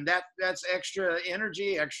everybody, and that's extra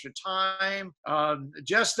energy, extra time.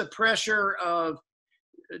 Just the pressure of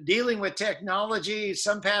dealing with technology.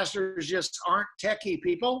 Some pastors just aren't techie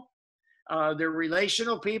people. They're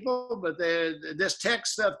relational people, but this tech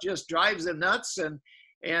stuff just drives them nuts,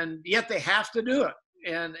 and yet they have to do it.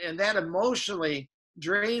 And that emotionally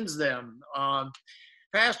drains them.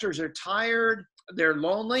 Pastors are tired. They're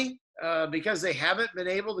lonely because they haven't been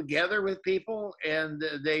able to gather with people, and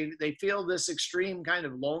they feel this extreme kind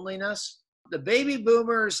of loneliness. The baby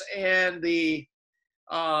boomers and the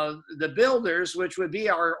builders, which would be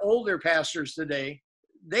our older pastors today,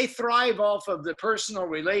 they thrive off of the personal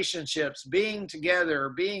relationships, being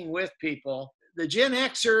together, being with people. The Gen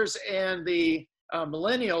Xers and the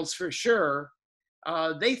millennials, for sure,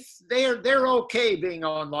 they're okay being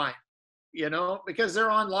online, you know, because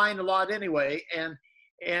they're online a lot anyway,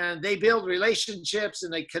 and they build relationships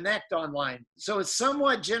and they connect online. So it's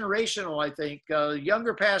somewhat generational, I think.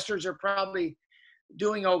 Younger pastors are probably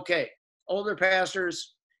doing okay. Older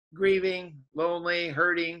pastors, grieving, lonely,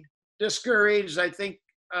 hurting, discouraged. I think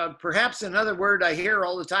perhaps another word I hear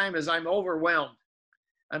all the time is I'm overwhelmed.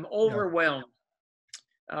 I'm overwhelmed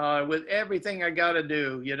with everything I got to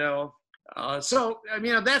do, you know. So, I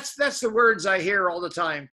mean, that's the words I hear all the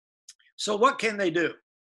time. So what can they do?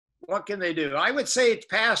 What can they do? I would say to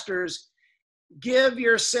pastors, give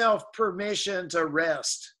yourself permission to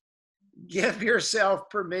rest. Give yourself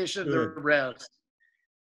permission to rest.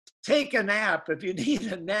 Take a nap. If you need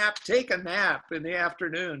a nap, take a nap in the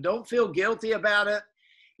afternoon. Don't feel guilty about it.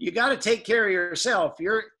 You got to take care of yourself.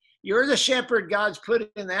 You're the shepherd God's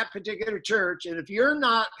put in that particular church. And if you're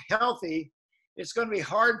not healthy, it's going to be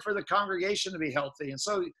hard for the congregation to be healthy. And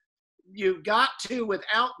so you've got to,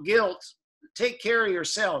 without guilt, take care of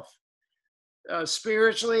yourself,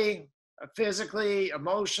 spiritually, physically,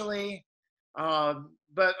 emotionally.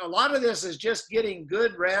 But a lot of this is just getting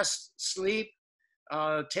good rest, sleep.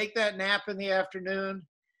 Take that nap in the afternoon.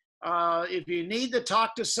 If you need to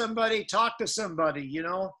talk to somebody, talk to somebody. You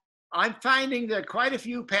know, I'm finding that quite a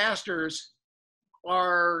few pastors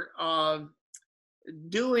are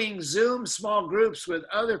doing Zoom small groups with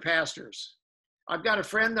other pastors. I've got a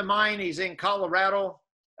friend of mine, he's in Colorado.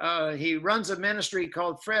 He runs a ministry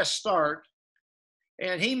called Fresh Start,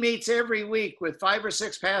 and he meets every week with 5 or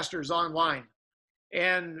 6 pastors online.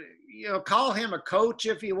 And, you know, call him a coach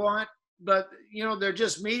if you want, but, you know, they're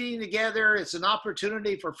just meeting together. It's an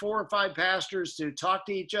opportunity for 4 or 5 pastors to talk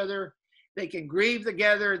to each other. They can grieve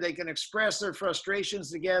together. They can express their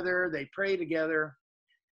frustrations together. They pray together.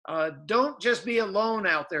 Don't just be alone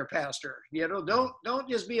out there, pastor. You know, don't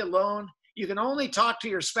just be alone. You can only talk to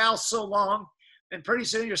your spouse so long, and pretty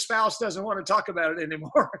soon your spouse doesn't want to talk about it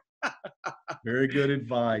anymore. Very good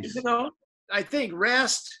advice. You know, I think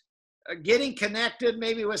rest, getting connected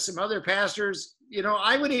maybe with some other pastors. You know,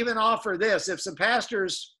 I would even offer this. If some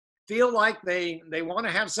pastors feel like they want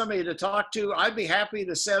to have somebody to talk to, I'd be happy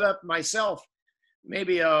to set up myself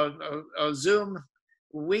maybe a Zoom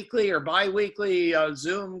weekly or bi-weekly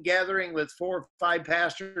Zoom gathering with 4 or 5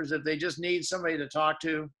 pastors if they just need somebody to talk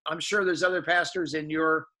to. I'm sure there's other pastors in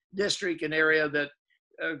your district and area that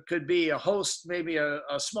could be a host, maybe a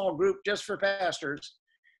small group just for pastors,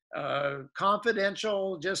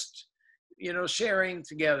 confidential, just, you know, sharing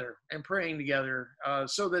together and praying together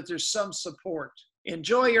so that there's some support.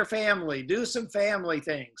 Enjoy your family. Do some family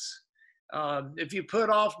things. If you put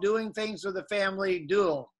off doing things with the family, do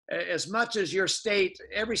them. As much as your state,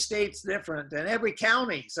 every state's different, and every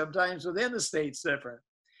county sometimes within the state's different.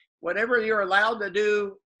 Whatever you're allowed to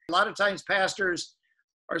do, a lot of times pastors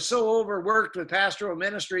are so overworked with pastoral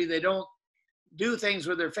ministry, they don't do things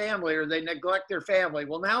with their family, or they neglect their family.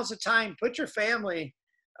 Well, now's the time. Put your family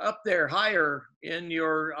up there higher in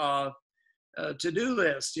your to-do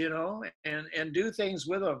list, you know, and do things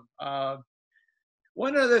with them.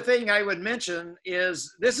 One other thing I would mention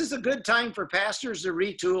is this is a good time for pastors to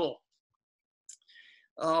retool.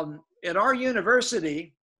 At our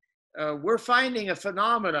university, we're finding a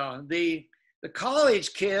phenomenon. The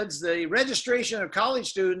college kids, the registration of college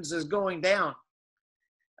students is going down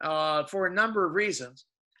for a number of reasons.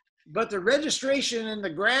 But the registration in the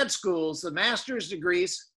grad schools, the master's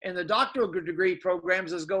degrees and the doctoral degree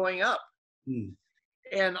programs is going up.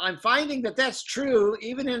 And I'm finding that that's true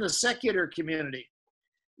even in the secular community,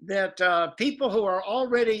 that people who are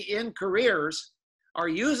already in careers are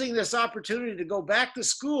using this opportunity to go back to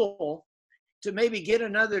school to maybe get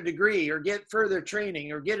another degree or get further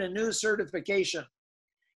training or get a new certification.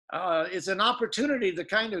 It's an opportunity to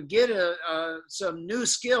kind of get some new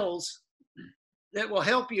skills that will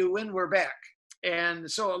help you when we're back. And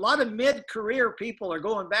so a lot of mid-career people are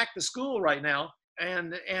going back to school right now.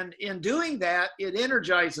 And in doing that, it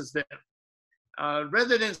energizes them.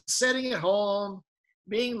 Rather than sitting at home,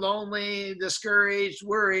 being lonely, discouraged,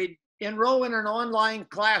 worried, enroll in an online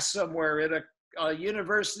class somewhere at a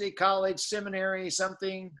university, college, seminary,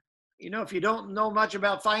 something. You know, if you don't know much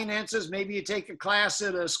about finances, maybe you take a class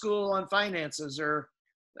at a school on finances, or,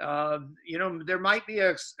 you know, there might be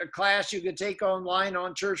a class you could take online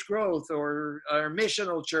on church growth or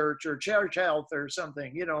missional church or church health or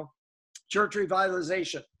something, you know, church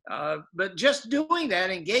revitalization. But just doing that,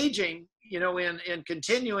 engaging, you know, in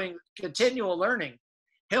continual learning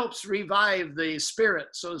helps revive the spirit,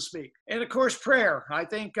 so to speak. And of course, prayer. I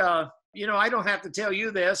think, you know, I don't have to tell you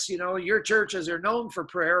this, you know, your churches are known for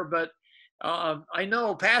prayer, but I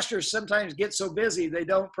know pastors sometimes get so busy they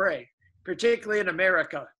don't pray, particularly in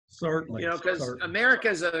America. Certainly. You know, because America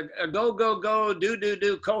is a go, go, go,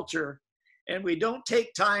 do culture, and we don't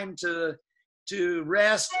take time to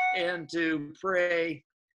rest and to pray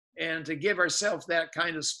and to give ourselves that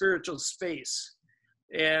kind of spiritual space.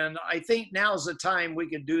 And I think now's the time we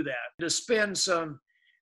could do that, to spend some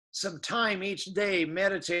time each day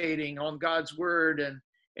meditating on God's word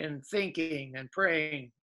and thinking and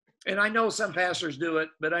praying. And I know some pastors do it,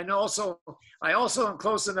 but I also am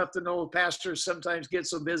close enough to know pastors sometimes get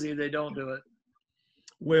so busy they don't do it.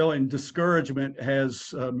 Well, and discouragement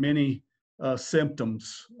has many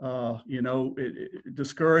symptoms. You know,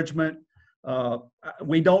 discouragement.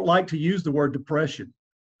 We don't like to use the word depression.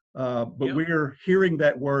 But Yep. We're hearing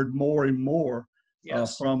that word more and more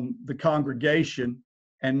Yes. from the congregation,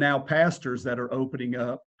 and now pastors that are opening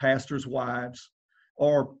up, pastors' wives,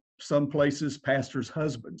 or some places pastors'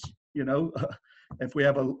 husbands, you know, if we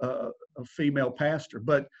have a female pastor.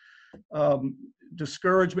 But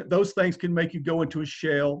discouragement, those things can make you go into a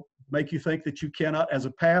shell, make you think that you cannot, as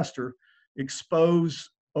a pastor,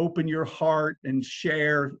 open your heart and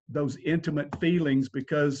share those intimate feelings,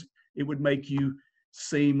 because it would make you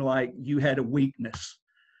seem like you had a weakness.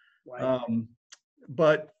 Right.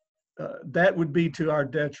 But that would be to our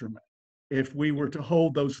detriment if we were to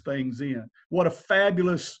hold those things in. What a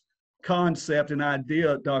fabulous concept and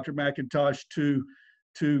idea, Dr. McIntosh,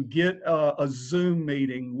 to get a Zoom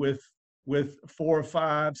meeting with 4 or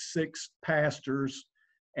 5, 6 pastors,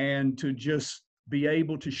 and to just be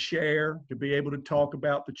able to share, to be able to talk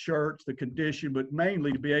about the church, the condition, but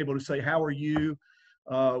mainly to be able to say, how are you?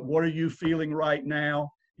 What are you feeling right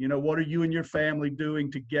now? You know, what are you and your family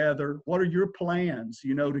doing together? What are your plans,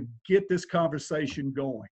 you know, to get this conversation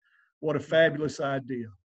going? What a fabulous idea.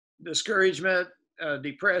 Discouragement,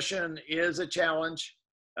 depression is a challenge,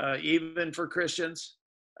 even for Christians.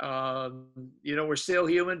 You know, we're still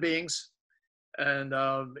human beings, and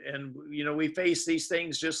you know, we face these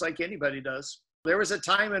things just like anybody does. There was a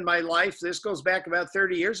time in my life, this goes back about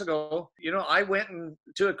 30 years ago, you know, I went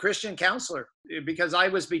to a Christian counselor because I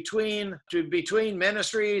was between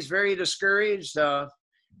ministries, very discouraged,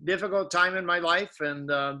 difficult time in my life.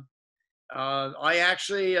 And I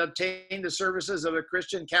actually obtained the services of a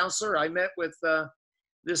Christian counselor. I met with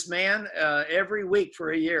this man every week for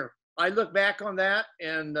a year. I look back on that,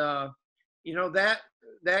 and you know,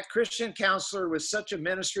 that Christian counselor was such a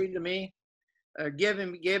ministry to me. Give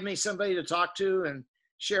me somebody to talk to and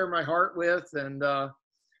share my heart with. And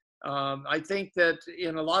I think that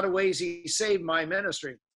in a lot of ways, he saved my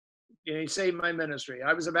ministry. You know, he saved my ministry.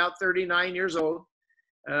 I was about 39 years old.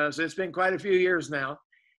 So it's been quite a few years now.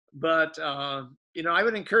 But, you know, I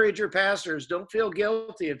would encourage your pastors, don't feel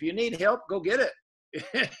guilty. If you need help, go get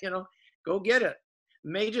it. You know, go get it. It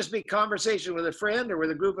may just be conversation with a friend or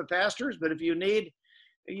with a group of pastors, but if you need,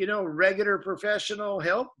 you know, regular professional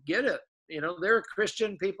help, get it. You know, there are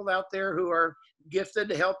Christian people out there who are gifted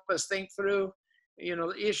to help us think through, you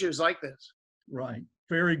know, issues like this. Right.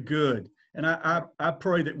 Very good. And I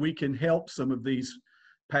pray that we can help some of these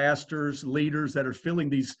pastors, leaders that are feeling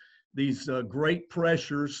these these great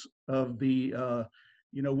pressures of the,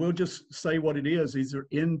 we'll just say what it is. These are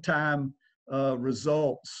end time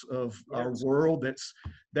results of our world.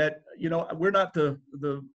 We're not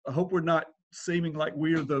I hope we're not seeming like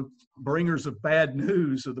we're the bringers of bad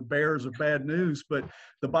news or the bearers of bad news, but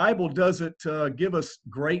the Bible doesn't give us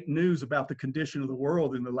great news about the condition of the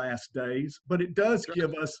world in the last days, but it does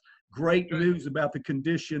give us great news about the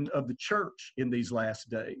condition of the church in these last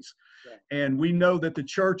days. And we know that the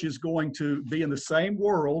church is going to be in the same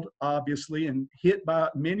world, obviously, and hit by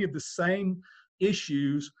many of the same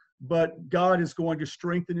issues, but God is going to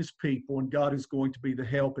strengthen his people, and God is going to be the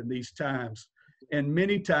help in these times. And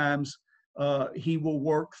many times he will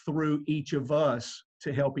work through each of us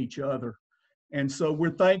to help each other. And so we're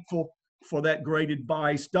thankful for that great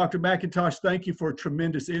advice. Dr. McIntosh, thank you for a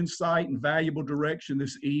tremendous insight and valuable direction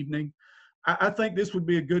this evening. I think this would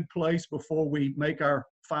be a good place before we make our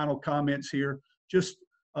final comments here.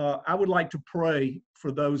 I would like to pray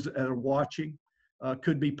for those that are watching.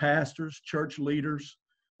 Could be pastors, church leaders.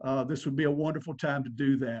 This would be a wonderful time to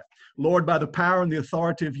do that. Lord, by the power and the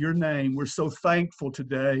authority of your name, we're so thankful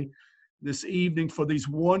today, this evening, for these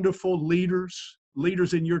wonderful leaders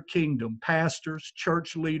in your kingdom, pastors,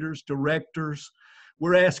 church leaders, directors.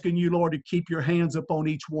 We're asking you, Lord, to keep your hands upon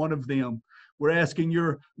each one of them. We're asking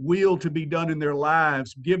your will to be done in their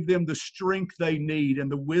lives. Give them the strength they need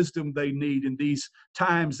and the wisdom they need in these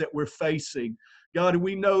times that we're facing. God,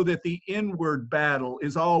 we know that the inward battle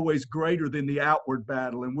is always greater than the outward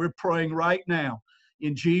battle. And we're praying right now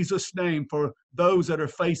in Jesus' name for those that are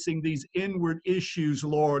facing these inward issues,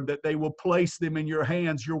 Lord, that they will place them in your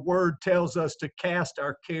hands. Your word tells us to cast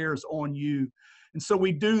our cares on you. And so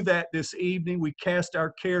we do that this evening. We cast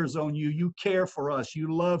our cares on you. You care for us.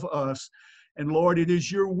 You love us. And Lord, it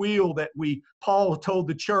is your will that Paul told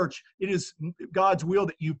the church, it is God's will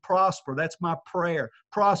that you prosper. That's my prayer.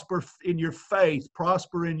 Prosper in your faith,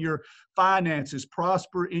 prosper in your finances,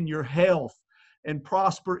 prosper in your health, and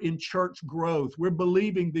prosper in church growth. We're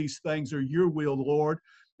believing these things are your will, Lord,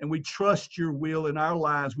 and we trust your will in our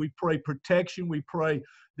lives. We pray protection. We pray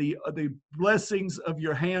the blessings of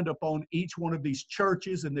your hand upon each one of these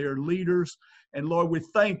churches and their leaders. And Lord, we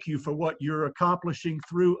thank you for what you're accomplishing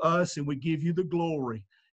through us, and we give you the glory,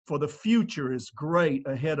 for the future is great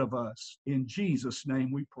ahead of us. In Jesus'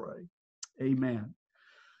 name we pray. Amen.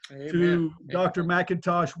 Amen. To Dr.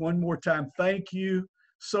 McIntosh, one more time, thank you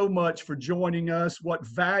so much for joining us. What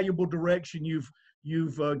valuable direction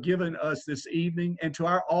you've given us this evening. And to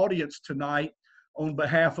our audience tonight, on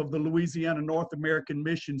behalf of the Louisiana North American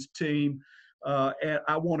Missions Team, and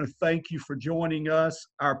I want to thank you for joining us.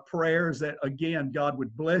 Our prayers that, again, God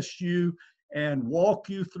would bless you and walk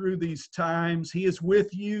you through these times. He is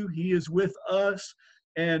with you. He is with us.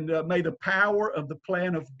 And may the power of the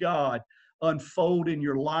plan of God unfold in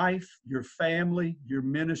your life, your family, your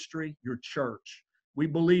ministry, your church. We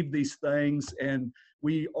believe these things, and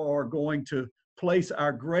we are going to place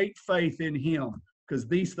our great faith in him, because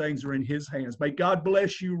these things are in his hands. May God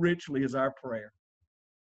bless you richly is our prayer.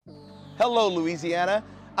 Hello, Louisiana.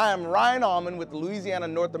 I am Ryan Allman with the Louisiana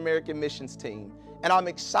North American Missions Team, and I'm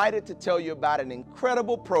excited to tell you about an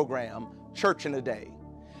incredible program, Church in a Day.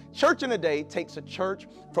 Church in a Day takes a church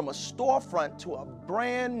from a storefront to a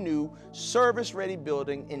brand new service-ready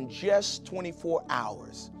building in just 24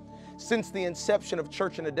 hours. Since the inception of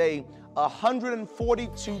Church in a Day,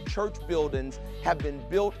 142 church buildings have been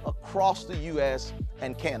built across the U.S.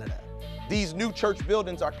 and Canada. These new church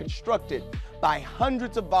buildings are constructed by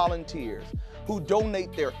hundreds of volunteers who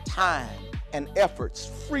donate their time and efforts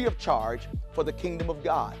free of charge for the kingdom of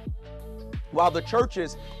God. While the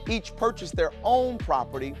churches each purchase their own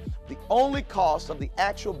property, the only cost of the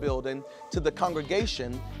actual building to the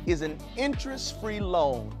congregation is an interest-free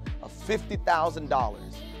loan of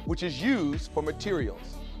 $50,000, which is used for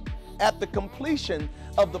materials. At the completion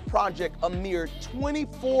of the project, a mere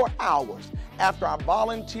 24 hours after our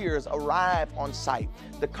volunteers arrive on site,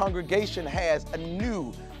 the congregation has a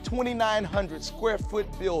new 2,900 square foot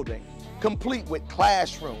building, complete with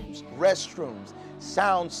classrooms, restrooms,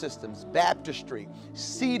 sound systems, baptistry,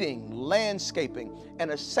 seating, landscaping, and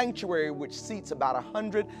a sanctuary which seats about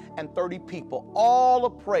 130 people, all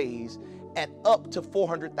appraised at up to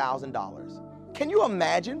 $400,000. Can you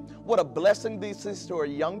imagine what a blessing this is to a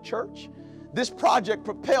young church? This project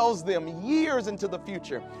propels them years into the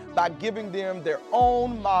future by giving them their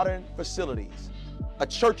own modern facilities. A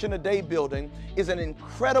Church in a Day building is an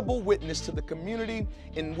incredible witness to the community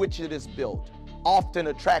in which it is built, often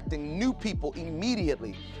attracting new people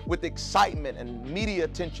immediately with excitement and media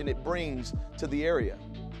attention it brings to the area.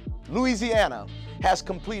 Louisiana has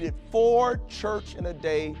completed 4 Church in a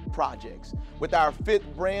Day projects, with our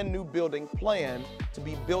 5th brand new building planned to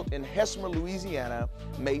be built in Hesmer, Louisiana,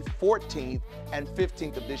 May 14th and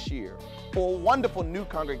 15th of this year, for a wonderful new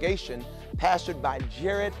congregation pastored by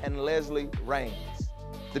Jared and Leslie Raines.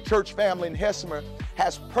 The church family in Hesmer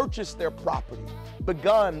has purchased their property,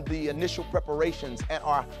 begun the initial preparations, and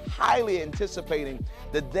are highly anticipating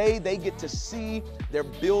the day they get to see their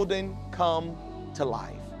building come to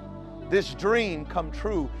life. This dream come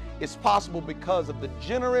true is possible because of the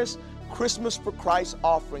generous Christmas for Christ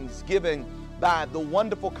offerings given by the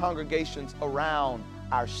wonderful congregations around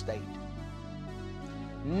our state.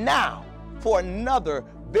 Now, for another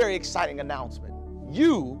very exciting announcement.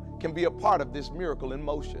 You can be a part of this miracle in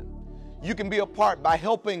motion. You can be a part by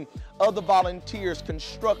helping other volunteers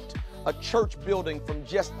construct a church building from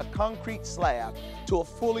just a concrete slab to a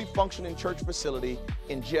fully functioning church facility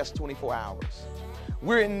in just 24 hours.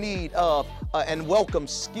 We're in need of and welcome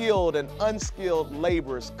skilled and unskilled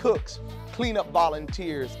laborers, cooks, cleanup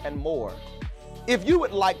volunteers, and more. If you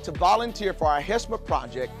would like to volunteer for our Hesmer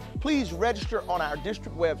project, please register on our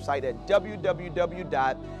district website at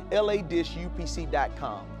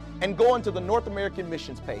www.ladishupc.com and go into the North American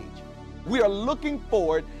Missions page. We are looking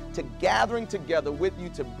forward to gathering together with you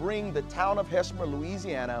to bring the town of Hesmer,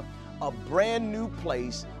 Louisiana, a brand new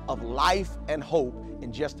place of life and hope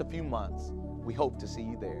in just a few months. We hope to see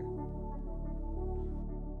you there.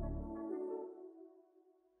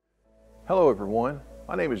 Hello, everyone.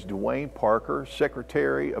 My name is Dwayne Parker,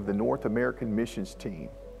 Secretary of the North American Missions Team.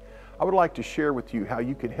 I would like to share with you how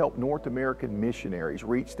you can help North American missionaries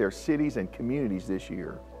reach their cities and communities this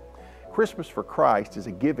year. Christmas for Christ is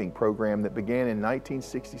a giving program that began in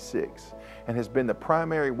 1966 and has been the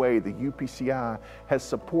primary way the UPCI has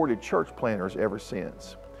supported church planters ever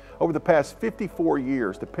since. Over the past 54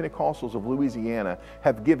 years, the Pentecostals of Louisiana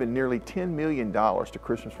have given nearly $10 million to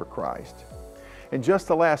Christmas for Christ. In just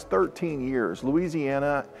the last 13 years,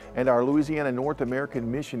 Louisiana and our Louisiana North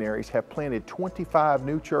American missionaries have planted 25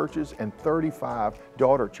 new churches and 35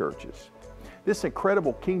 daughter churches. This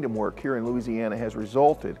incredible kingdom work here in Louisiana has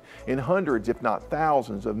resulted in hundreds, if not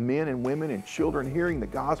thousands, of men and women and children hearing the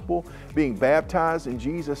gospel, being baptized in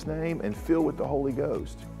Jesus' name, and filled with the Holy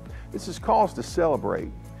Ghost. This is cause to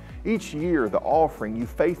celebrate. Each year, the offering you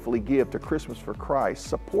faithfully give to Christmas for Christ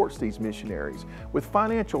supports these missionaries with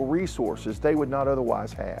financial resources they would not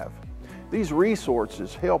otherwise have. These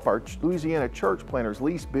resources help our Louisiana church planters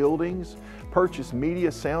lease buildings, purchase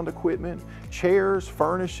media sound equipment, chairs,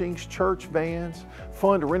 furnishings, church vans,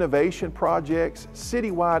 fund renovation projects,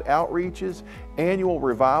 citywide outreaches, annual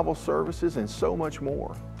revival services, and so much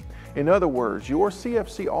more. In other words, your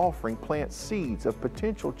CFC offering plants seeds of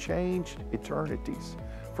potential changed eternities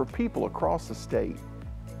for people across the state.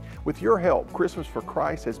 With your help, Christmas for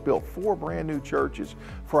Christ has built 4 brand new churches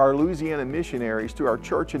for our Louisiana missionaries through our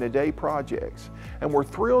Church in a Day projects. And we're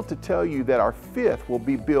thrilled to tell you that our 5th will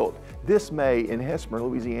be built this May in Hesmer,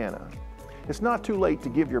 Louisiana. It's not too late to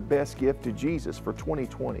give your best gift to Jesus for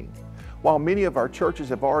 2020. While many of our churches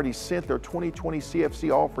have already sent their 2020 CFC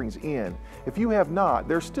offerings in, if you have not,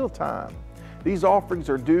 there's still time. These offerings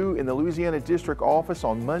are due in the Louisiana District Office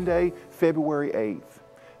on Monday, February 8th.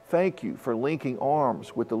 Thank you for linking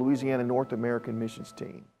arms with the Louisiana North American Missions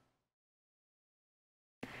Team.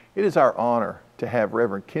 It is our honor to have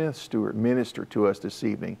Reverend Kenneth Stewart minister to us this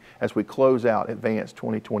evening as we close out Advance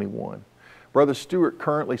 2021. Brother Stewart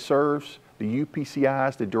currently serves the UPCI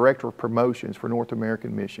as the Director of Promotions for North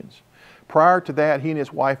American Missions. Prior to that, he and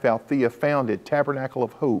his wife Althea founded Tabernacle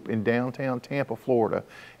of Hope in downtown Tampa, Florida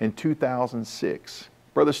in 2006.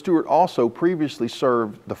 Brother Stewart also previously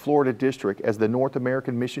served the Florida District as the North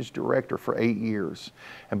American Missions Director for 8 years,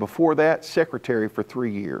 and before that, Secretary for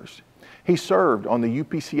 3 years. He served on the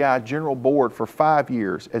UPCI General Board for 5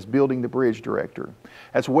 years as Building the Bridge Director,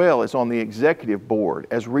 as well as on the Executive Board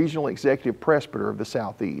as Regional Executive Presbyter of the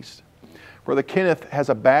Southeast. Brother Kenneth has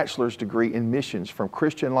a bachelor's degree in missions from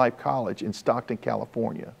Christian Life College in Stockton,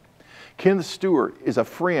 California. Kenneth Stewart is a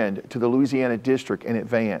friend to the Louisiana District and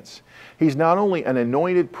Advance. He's not only an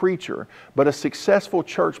anointed preacher, but a successful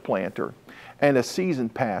church planter and a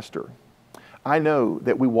seasoned pastor. I know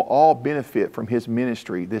that we will all benefit from his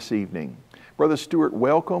ministry this evening. Brother Stewart,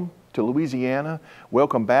 welcome to Louisiana.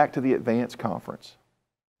 Welcome back to the Advance Conference.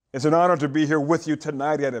 It's an honor to be here with you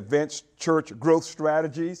tonight at Advance Church Growth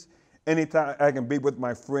Strategies. Anytime I can be with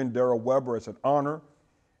my friend Derald Weber, it's an honor.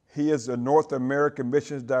 He is the North American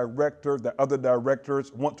Missions Director that other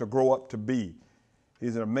directors want to grow up to be.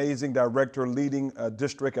 He's an amazing director leading a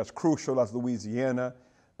district as crucial as Louisiana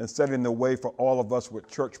and setting the way for all of us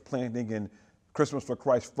with church planting and Christmas for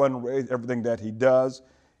Christ fundraising, everything that he does.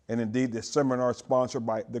 And indeed, this seminar is sponsored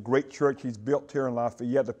by the great church he's built here in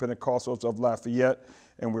Lafayette, the Pentecostals of Lafayette,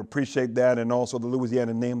 and we appreciate that, and also the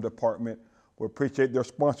Louisiana Name Department. We appreciate their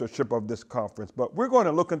sponsorship of this conference. But we're going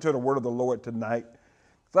to look into the word of the Lord tonight,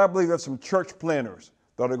 because I believe there's some church planners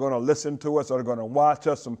that are going to listen to us, that are going to watch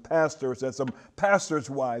us, some pastors and some pastors'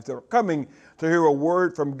 wives that are coming to hear a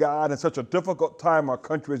word from God in such a difficult time our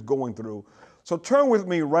country is going through. So turn with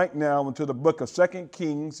me right now into the book of 2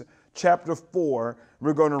 Kings, chapter 4.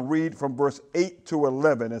 We're going to read from verse 8 to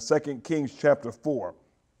 11 in 2 Kings chapter 4.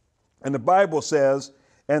 And the Bible says,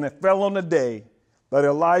 "And it fell on the day that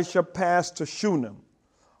Elisha passed to Shunem,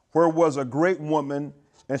 where was a great woman,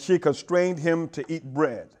 and she constrained him to eat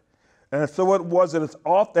bread. And so it was that as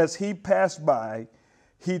oft as he passed by,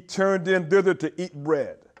 he turned in thither to eat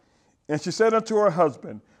bread. And she said unto her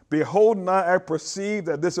husband, Behold, now I perceive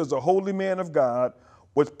that this is a holy man of God,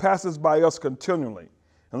 which passes by us continually.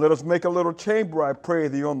 And let us make a little chamber, I pray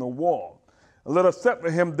thee, on the wall. And let us set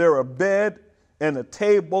for him there a bed, and a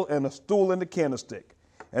table, and a stool, and a candlestick.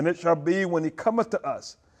 And it shall be, when he cometh to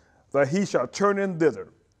us, that he shall turn in thither.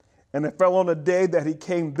 And it fell on the day that he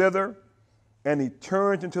came thither, and he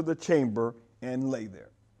turned into the chamber and lay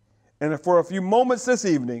there." And for a few moments this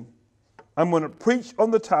evening, I'm going to preach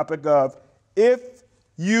on the topic of, if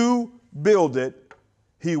you build it,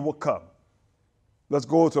 he will come. Let's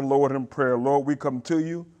go to the Lord in prayer. Lord, we come to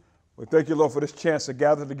you. We thank you, Lord, for this chance to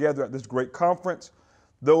gather together at this great conference.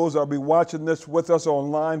 Those that will be watching this with us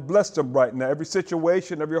online, bless them right now. Every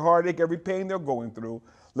situation, every heartache, every pain they're going through,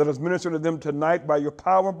 let us minister to them tonight by your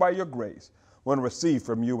power and by your grace. We want to receive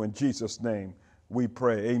from you in Jesus' name we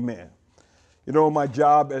pray. Amen. You know, my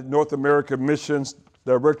job at North American Missions,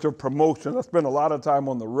 Director of Promotion, I spend a lot of time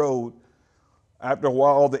on the road. After a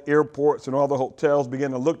while, all the airports and all the hotels begin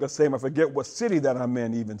to look the same. I forget what city that I'm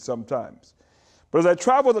in even sometimes. But as I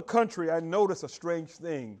travel the country, I notice a strange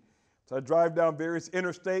thing. So I drive down various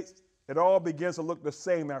interstates. It all begins to look the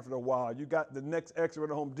same after a while. You got the next exit at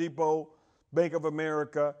Home Depot, Bank of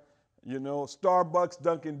America, you know, Starbucks,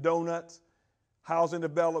 Dunkin' Donuts, housing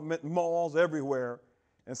development, malls everywhere.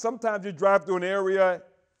 And sometimes you drive through an area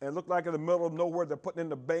and it looks like in the middle of nowhere they're putting in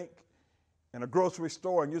the bank and a grocery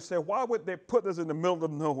store, and you say, why would they put this in the middle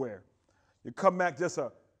of nowhere? You come back just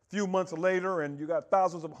a few months later and you got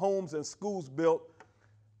thousands of homes and schools built.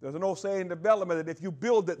 There's an old saying in development that if you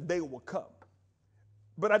build it, they will come.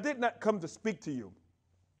 But I did not come to speak to you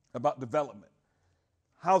about development,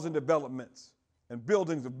 housing developments, and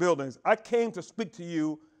buildings of buildings. I came to speak to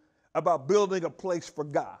you about building a place for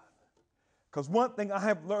God. Because one thing I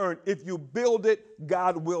have learned, if you build it,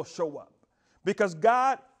 God will show up. Because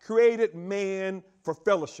God created man for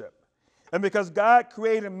fellowship. And because God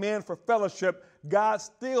created man for fellowship, God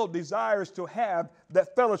still desires to have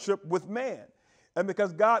that fellowship with man. And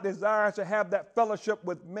because God desires to have that fellowship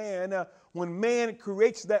with man, when man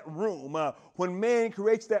creates that room, when man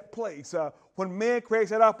creates that place, when man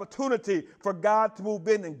creates that opportunity for God to move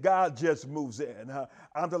in, and God just moves in.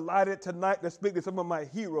 I'm delighted tonight to speak to some of my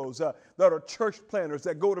heroes that are church planners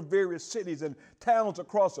that go to various cities and towns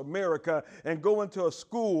across America and go into a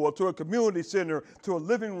school or to a community center, to a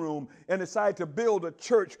living room, and decide to build a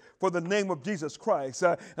church for the name of Jesus Christ.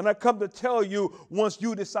 And I come to tell you, once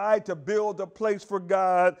you decide to build a place for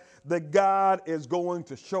God, that God is going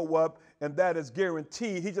to show up, and that is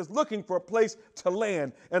guaranteed. He's just looking for a place to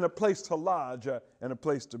land and a place to lodge and a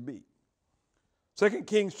place to be. 2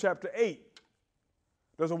 Kings chapter 8,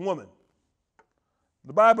 there's a woman.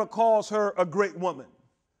 The Bible calls her a great woman,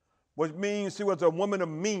 which means she was a woman of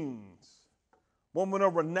means, woman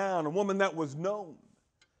of renown, a woman that was known.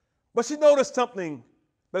 But she noticed something,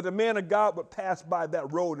 that the man of God would pass by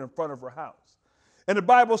that road in front of her house. And the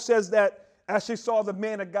Bible says that as she saw the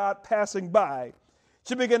man of God passing by,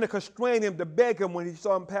 she began to constrain him, to beg him when he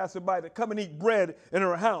saw him passing by to come and eat bread in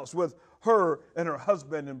her house with her and her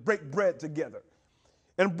husband and break bread together.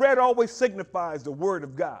 And bread always signifies the word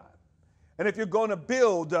of God. And if you're going to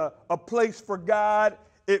build a place for God,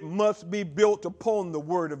 it must be built upon the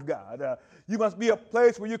word of God. You must be a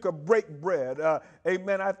place where you can break bread.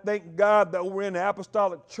 Amen. I thank God that we're in an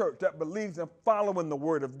apostolic church that believes in following the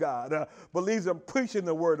word of God, believes in preaching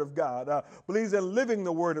the word of God, believes in living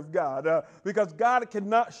the word of God, because God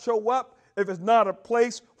cannot show up if it's not a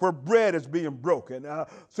place where bread is being broken.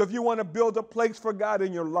 So if you want to build a place for God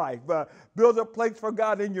in your life, build a place for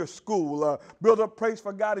God in your school, build a place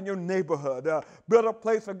for God in your neighborhood, build a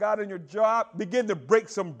place for God in your job, begin to break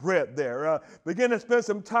some bread there. Begin to spend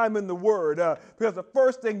some time in the Word, because the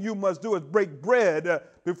first thing you must do is break bread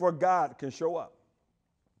before God can show up.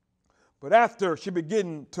 But after she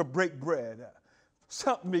began to break bread,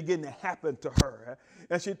 something began to happen to her.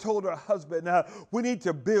 And she told her husband, we need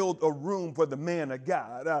to build a room for the man of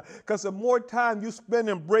God. Because the more time you spend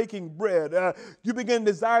in breaking bread, you begin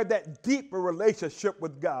to desire that deeper relationship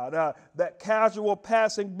with God. That casual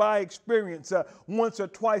passing by experience once or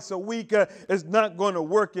twice a week is not going to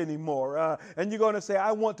work anymore. And you're going to say,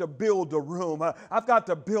 I want to build a room. I've got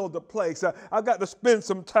to build a place. I've got to spend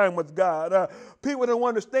some time with God. People don't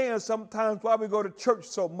understand sometimes why we go to church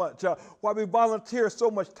so much, why we volunteer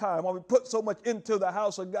so much time, why we put so much into the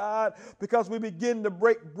house of God, because we begin to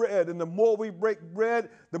break bread. And the more we break bread,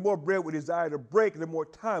 the more bread we desire to break, and the more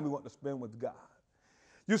time we want to spend with God.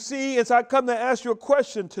 You see, as I come to ask you a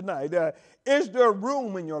question tonight, is there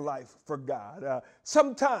room in your life for God?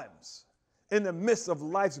 Sometimes in the midst of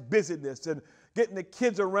life's busyness and getting the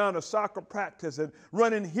kids around a soccer practice and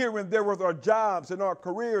running here and there with our jobs and our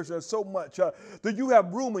careers and so much, do you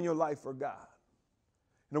have room in your life for God?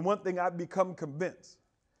 And the one thing I've become convinced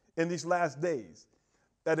in these last days,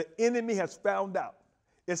 that the enemy has found out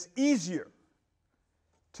it's easier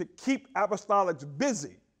to keep apostolics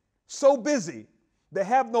busy, so busy they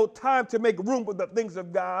have no time to make room for the things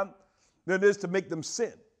of God, than it is to make them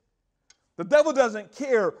sin. The devil doesn't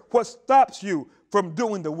care what stops you from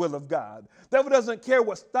doing the will of God. The devil doesn't care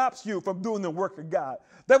what stops you from doing the work of God.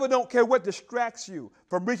 The devil don't care what distracts you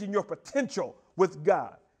from reaching your potential with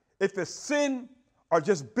God. If it's sin or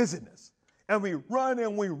just busyness. And we run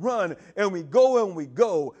and we run and we go and we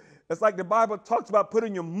go. It's like the Bible talks about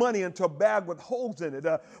putting your money into a bag with holes in it.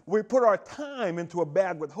 We put our time into a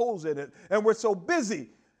bag with holes in it, and we're so busy.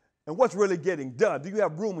 And what's really getting done? Do you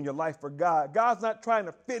have room in your life for God? God's not trying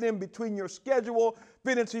to fit in between your schedule,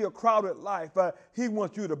 fit into your crowded life. He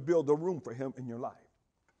wants you to build a room for him in your life.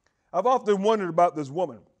 I've often wondered about this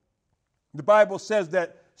woman. The Bible says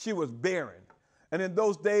that she was barren. And in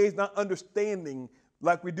those days, not understanding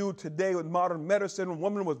like we do today with modern medicine, when a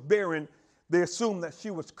woman was barren, they assumed that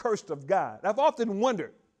she was cursed of God. I've often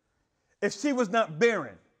wondered if she was not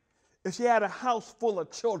barren, if she had a house full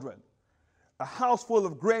of children, a house full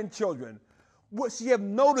of grandchildren, would she have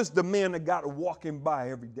noticed the man of God walking by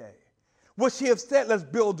every day? Would she have said, let's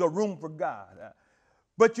build a room for God?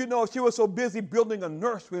 But you know, she was so busy building a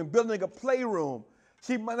nursery and building a playroom,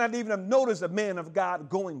 she might not even have noticed a man of God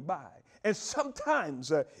going by. And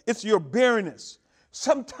sometimes it's your barrenness.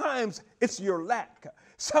 Sometimes it's your lack.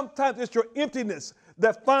 Sometimes it's your emptiness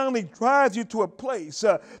that finally drives you to a place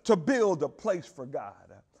to build a place for God.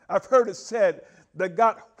 I've heard it said that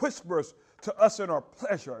God whispers to us in our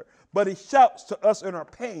pleasure, but he shouts to us in our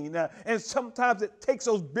pain. And sometimes it takes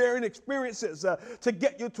those barren experiences to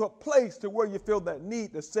get you to a place to where you feel that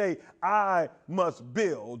need to say, I must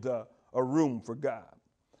build a room for God.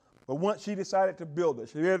 But once she decided to build it,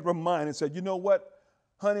 she made up her mind and said, you know what,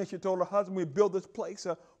 honey, she told her husband, we build this place,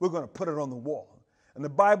 we're going to put it on the wall. In the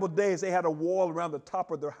Bible days, they had a wall around the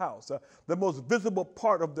top of their house, the most visible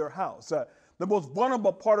part of their house, the most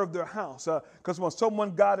vulnerable part of their house, because when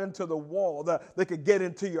someone got into the wall, they could get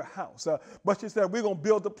into your house. But she said, we're going to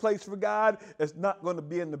build a place for God. It's not going to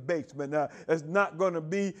be in the basement. It's not going to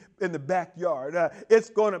be in the backyard.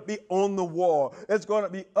 It's going to be on the wall. It's going to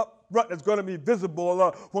be up front. It's going to be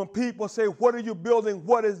visible. When people say, what are you building?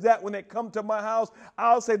 What is that? When they come to my house,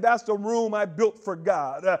 I'll say, that's the room I built for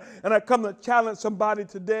God. And I come to challenge somebody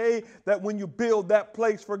today that when you build that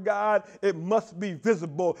place for God, it must be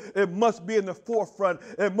visible. It must be in the forefront.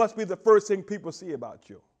 It must be the first thing people see about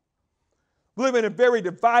you. We live in a very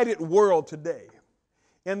divided world today,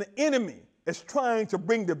 and the enemy is trying to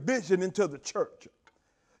bring division into the church.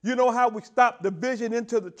 You know how we stop division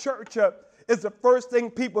into the church? Is the first thing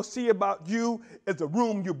people see about you is the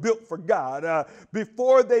room you built for God.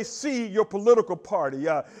 Before they see your political party,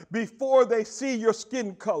 before they see your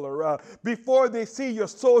skin color, before they see your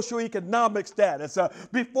socioeconomic status,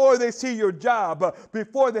 before they see your job,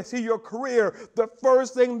 before they see your career, the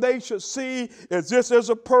first thing they should see is this is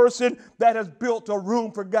a person that has built a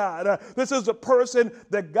room for God. This is a person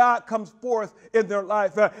that God comes forth in their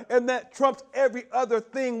life. And that trumps every other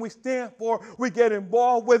thing we stand for, we get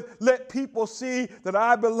involved with. Let people see that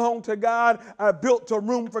I belong to God. I built a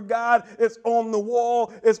room for God. It's on the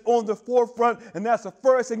wall. It's on the forefront. And that's the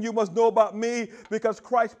first thing you must know about me, because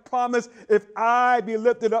Christ promised, if I be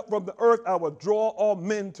lifted up from the earth, I will draw all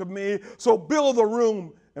men to me. So build a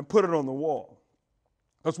room and put it on the wall.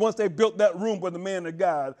 Because once they built that room for the man of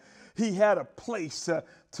God, he had a place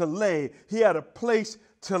to lay. He had a place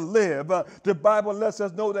to live. The Bible lets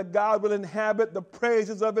us know that God will inhabit the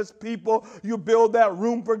praises of his people. You build that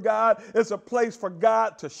room for God, it's a place for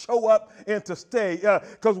God to show up and to stay.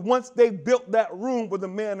 Because once they built that room with the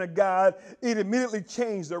man of God, it immediately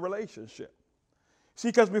changed their relationship. See,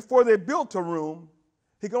 because before they built a room,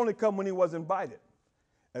 He could only come when he was invited.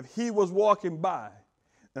 If he was walking by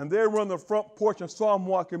and they were on the front porch and saw him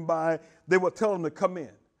walking by, they would tell him to come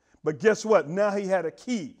in. But guess what? Now he had a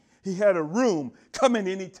key. He had a room. Come in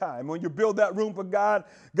anytime. When you build that room for God,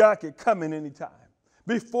 God can come in anytime.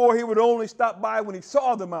 Before, he would only stop by when he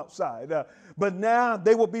saw them outside. But now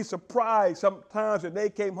they will be surprised sometimes when they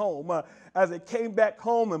came home. As they came back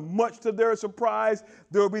home, and much to their surprise,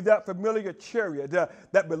 there will be that familiar chariot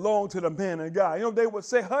that belonged to the man of God. You know, they would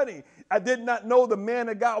say, honey, I did not know the man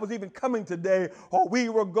of God was even coming today, or we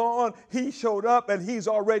were gone. He showed up, and he's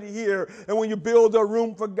already here. And when you build a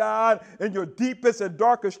room for God in your deepest and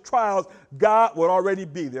darkest trials, God will already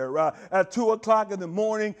be there. At 2 o'clock in the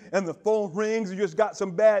morning, and the phone rings, you just got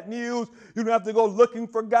some bad news. You don't have to go looking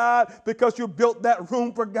for God because you built that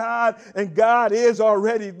room for God, and God is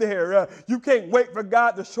already there. You can't wait for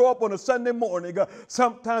God to show up on a Sunday morning.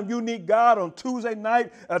 Sometimes you need God on Tuesday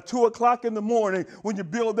night at 2 o'clock in the morning. When you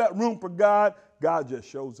build that room for God, God just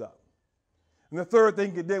shows up. And the third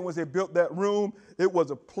thing he did was they built that room. It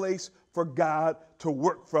was a place for God to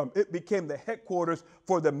work from. It became the headquarters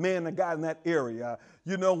for the man of God in that area.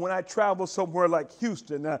 You know, when I travel somewhere like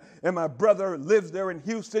Houston, and my brother lives there in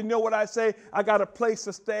Houston, you know what I say? I got a place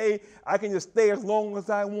to stay. I can just stay as long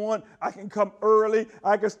as I want. I can come early.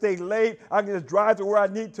 I can stay late. I can just drive to where I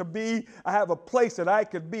need to be. I have a place that I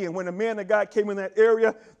could be. And when the man of God came in that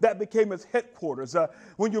area, that became his headquarters.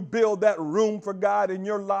 When you build that room for God in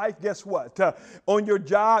your life, guess what? On your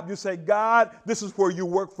job, you say, God, this is where you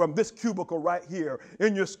work from, this cubicle right here.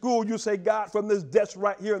 In your school, you say, God, from this desk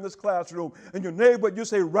right here in this classroom. In your neighborhood, you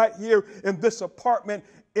say, right here in this apartment,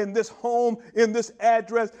 in this home, in this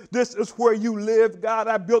address, this is where you live. God,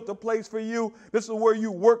 I built a place for you. This is where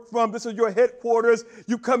you work from. This is your headquarters.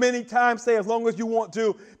 You come anytime, stay as long as you want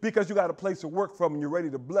to, because you got a place to work from and you're ready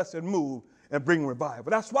to bless and move and bring revival.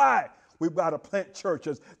 That's why we've got to plant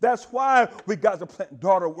churches. That's why we got to plant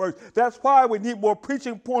daughter works. That's why we need more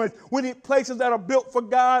preaching points. We need places that are built for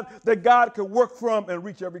God, that God can work from and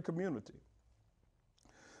reach every community.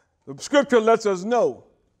 The scripture lets us know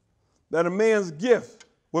that a man's gift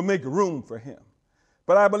will make room for him.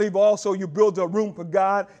 But I believe also you build a room for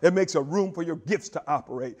God, it makes a room for your gifts to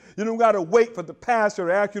operate. You don't got to wait for the pastor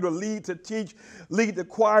to ask you to lead, to teach, lead the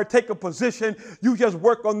choir, take a position. You just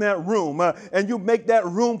work on that room and you make that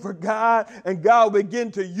room for God, and God will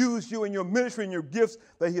begin to use you in your ministry and your gifts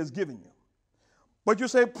that he has given you. But you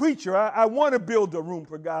say, preacher, I want to build a room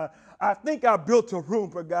for God. I think I built a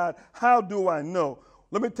room for God. How do I know?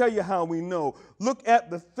 Let me tell you how we know. Look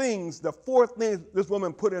at the things, the 4 things this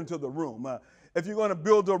woman put into the room. If you're going to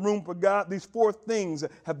build a room for God, these 4 things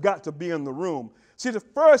have got to be in the room. See, the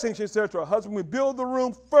first thing she said to her husband, we build the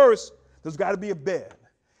room first, there's got to be a bed.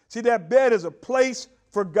 See, that bed is a place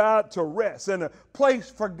for God to rest and a place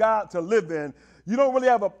for God to live in. You don't really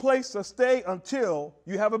have a place to stay until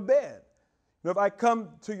you have a bed. Now, if I come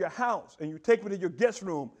to your house and you take me to your guest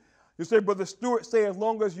room, you say, Brother Stewart, stay as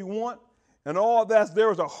long as you want, and all that's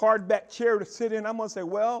there is a hardback chair to sit in. I'm going to say,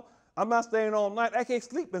 well, I'm not staying all night. I can't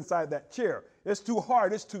sleep inside that chair. It's too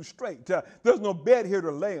hard. It's too straight. There's no bed here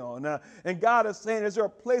to lay on. And God is saying, is there a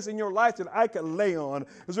place in your life that I can lay on?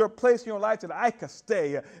 Is there a place in your life that I can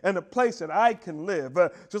stay and a place that I can live?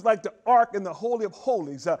 Just like the ark in the Holy of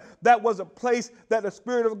Holies. That was a place that the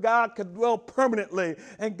Spirit of God could dwell permanently.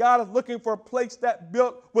 And God is looking for a place that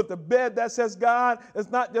built with the bed that says, God,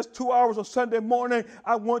 it's not just 2 hours on Sunday morning.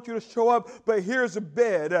 I want you to show up, but here's a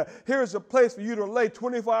bed. Here's a place for you to lay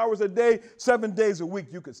 24 hours a day, 7 days a week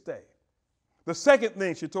you could stay. The second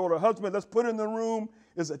thing she told her husband, let's put in the room,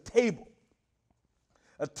 is a table.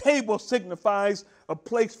 A table signifies a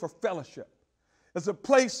place for fellowship. It's a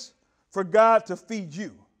place for God to feed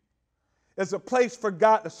you. It's a place for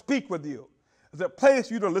God to speak with you. It's a place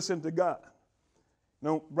for you to listen to God. You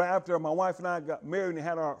know, right after my wife and I got married and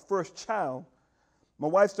had our first child, my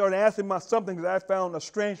wife started asking me something that I found a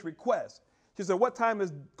strange request. She said, what time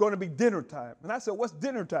is going to be dinner time? And I said, what's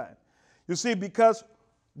dinner time? You see, because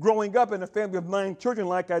growing up in a family of 9 children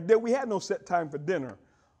like I did, we had no set time for dinner.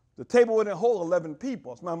 The table wouldn't hold 11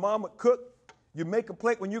 people. So my mom would cook. You make a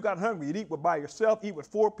plate when you got hungry. You'd eat by yourself, eat with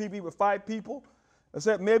 4 people, eat with 5 people. I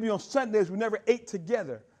said maybe on Sundays we never ate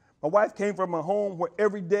together. My wife came from a home where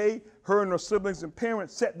every day her and her siblings and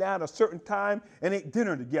parents sat down at a certain time and ate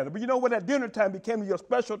dinner together. But you know what? That dinner time became your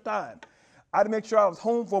special time. I'd make sure I was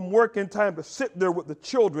home from work in time to sit there with the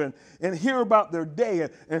children and hear about their day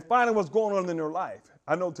and find out what's going on in their life.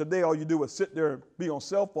 I know today all you do is sit there and be on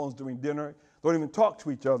cell phones during dinner, don't even talk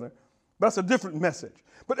to each other. That's a different message.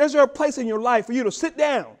 But is there a place in your life for you to sit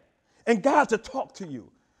down and God to talk to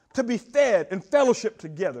you, to be fed and fellowship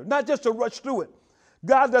together, not just to rush through it?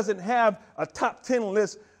 God doesn't have a top 10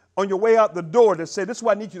 list on your way out the door to say, this is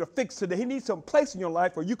what I need you to fix today. He needs some place in your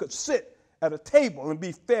life where you could sit at a table and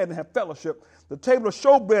be fed and have fellowship. The table of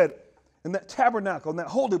showbread in that tabernacle, in that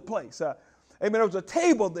holy place. Amen. There was a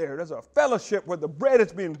table there. There's a fellowship where the bread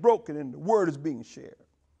is being broken and the word is being shared.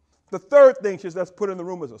 The third thing she says, put in the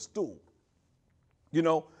room is a stool. You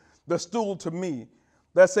know, the stool to me,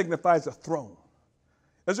 that signifies a throne.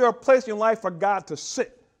 Is there a place in your life for God to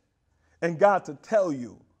sit and God to tell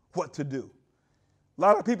you what to do? A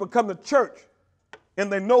lot of people come to church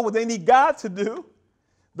and they know what they need God to do.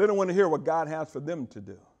 They don't want to hear what God has for them to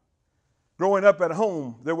do. Growing up at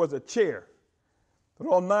home, there was a chair that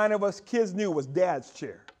all 9 of us kids knew was Dad's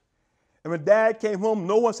chair. And when Dad came home,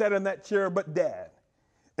 no one sat in that chair but Dad.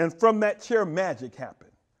 And from that chair, magic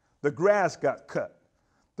happened. The grass got cut.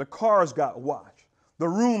 The cars got washed. The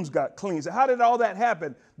rooms got cleaned. So how did all that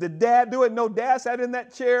happen? Did Dad do it? No, Dad sat in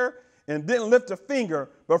that chair and didn't lift a finger,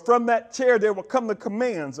 but from that chair there would come the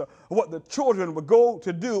commands of what the children would go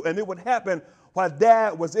to do, and it would happen while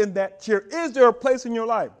Dad was in that chair. Is there a place in your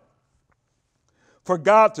life for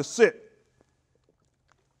God to sit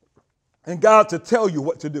and God to tell you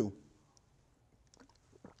what to do?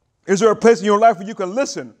 Is there a place in your life where you can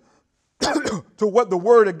listen to what the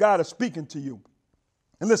Word of God is speaking to you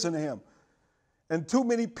and listen to Him? And too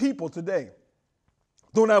many people today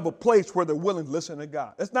don't have a place where they're willing to listen to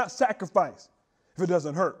God. It's not sacrifice if it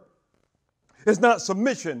doesn't hurt. It's not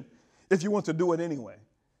submission if you want to do it anyway.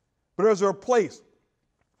 But is there a place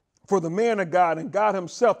for the man of God and God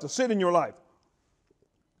Himself to sit in your life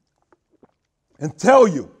and tell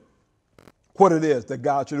you what it is that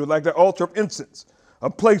God should do? Like the altar of incense, a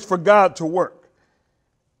place for God to work,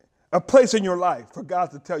 a place in your life for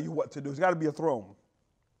God to tell you what to do. There's got to be a throne.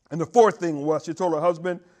 And the fourth thing was, she told her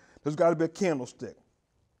husband, there's got to be a candlestick.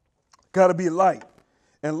 Got to be light.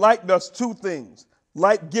 And light does two things.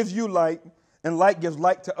 Light gives you light, and light gives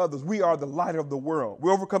light to others. We are the light of the world.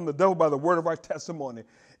 We overcome the devil by the word of our testimony.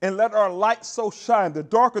 And let our light so shine. The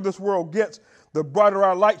darker this world gets, the brighter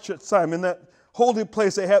our light should shine. In that holy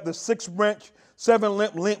place, they had the 6-branch,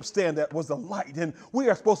 7-lamp lampstand that was the light. And we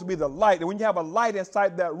are supposed to be the light. And when you have a light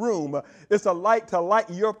inside that room, it's a light to light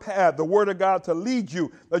your path, the word of God to lead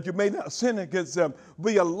you, that you may not sin against them.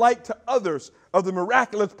 Be a light to others of the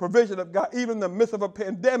miraculous provision of God, even in the midst of a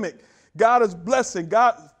pandemic. God is blessing,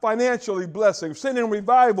 God financially blessing, sending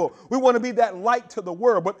revival. We want to be that light to the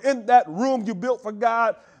world. But in that room you built for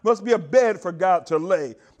God, must be a bed for God to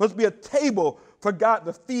lay, must be a table for God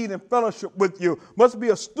to feed and fellowship with you, must be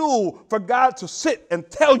a stool for God to sit and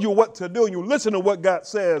tell you what to do, and you listen to what God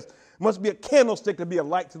says. Must be a candlestick to be a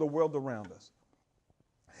light to the world around us.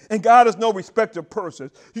 And God is no respecter of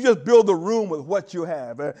persons. You just build a room with what you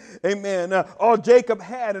have. Amen. All Jacob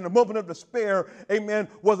had in a moment of despair, amen,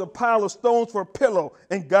 was a pile of stones for a pillow,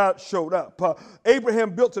 and God showed up.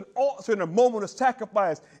 Abraham built an altar in a moment of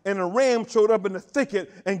sacrifice, and a ram showed up in the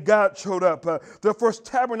thicket, and God showed up. The first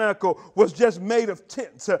tabernacle was just made of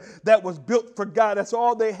tents that was built for God. That's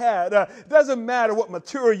all they had. It doesn't matter what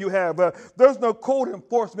material you have. There's no code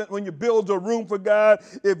enforcement when you build a room for God.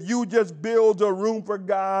 If you just build a room for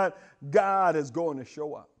God, God is going to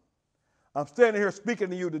show up. I'm standing here speaking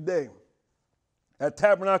to you today at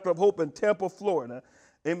Tabernacle of Hope in Tampa, Florida.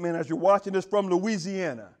 Amen. As you're watching this from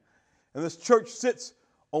Louisiana. And this church sits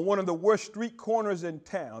on one of the worst street corners in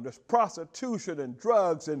town. There's prostitution and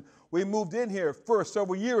drugs. And we moved in here first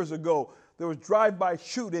several years ago. There was drive-by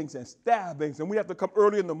shootings and stabbings. And we have to come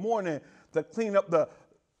early in the morning to clean up the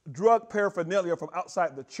drug paraphernalia from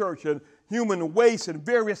outside the church, and human waste and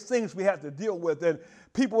various things we had to deal with. And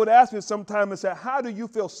people would ask me sometimes and say, how do you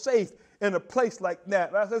feel safe in a place like that?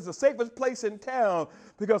 And I said, it's the safest place in town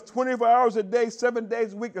because 24 hours a day, 7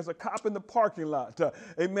 days a week, there's a cop in the parking lot.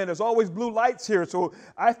 Amen. There's always blue lights here, so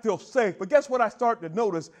I feel safe. But guess what I started to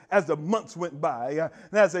notice as the months went by and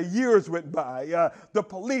as the years went by? The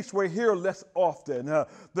police were here less often.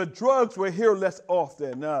 The drugs were here less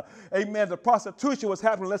often. Amen. The prostitution was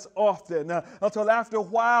happening less often until after a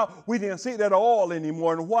while we didn't see that at all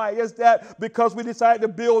anymore. And why is that? Because we decided to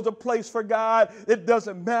build a place for God. It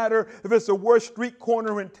doesn't matter if it's the worst street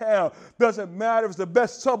corner in town. Doesn't matter if it's the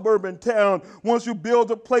best suburb in town. Once you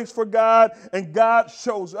build a place for God and God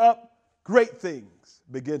shows up, great things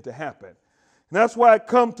begin to happen. And that's why I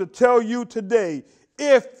come to tell you today,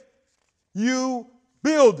 if you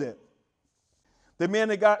build it, the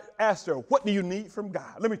man of God asked her, what do you need from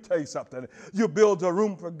God? Let me tell you something. You build a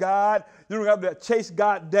room for God. You don't have to chase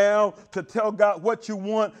God down to tell God what you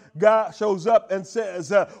want. God shows up and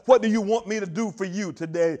says, what do you want me to do for you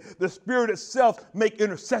today? The Spirit itself make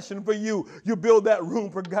intercession for you. You build that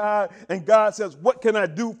room for God, and God says, what can I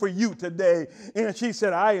do for you today? And she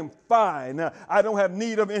said, I am fine. I don't have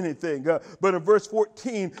need of anything. But in verse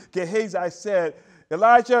 14, Gehazi said,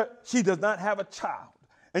 Elijah, she does not have a child.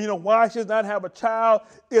 And you know why she does not have a child?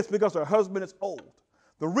 It's because her husband is old.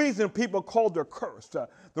 The reason people called her cursed,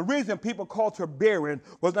 the reason people called her barren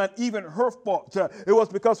was not even her fault. It was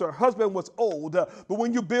because her husband was old. But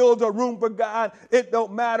when you build a room for God, it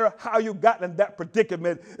don't matter how you got in that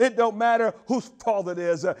predicament. It don't matter whose fault it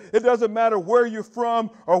is. It doesn't matter where you're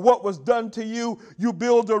from or what was done to you. You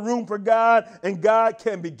build a room for God, and God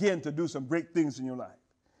can begin to do some great things in your life.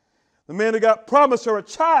 The man of God promised her a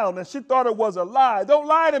child, and she thought it was a lie. Don't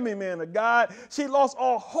lie to me, man of God. She lost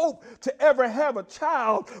all hope to ever have a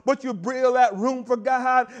child, but you build that room for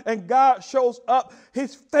God, and God shows up.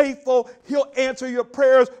 He's faithful. He'll answer your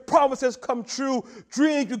prayers. Promises come true.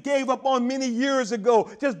 Dreams you gave up on many years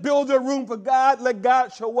ago. Just build a room for God. Let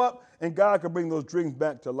God show up, and God can bring those dreams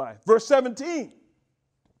back to life. Verse 17,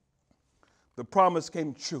 the promise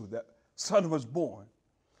came true. That son was born.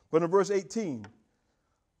 But in verse 18,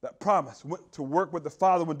 that promise went to work with the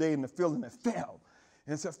father one day in the field, and it fell.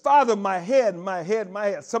 And said, Father, my head, my head, my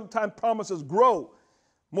head. Sometimes promises grow.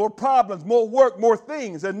 More problems, more work, more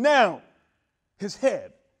things. And now, his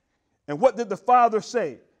head. And what did the father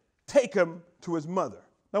say? Take him to his mother.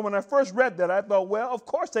 Now, when I first read that, I thought, well, of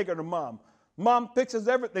course take her to mom. Mom fixes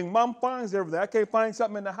everything. Mom finds everything. I can't find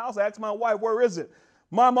something in the house. I ask my wife, where is it?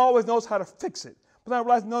 Mom always knows how to fix it. But I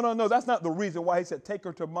realized, no, that's not the reason why he said take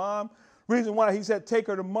her to mom. Reason why he said take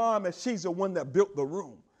her to mom is she's the one that built the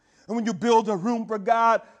room. And when you build a room for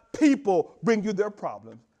God, people bring you their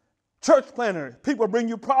problems. Church planners, people bring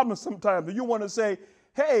you problems sometimes. And you want to say,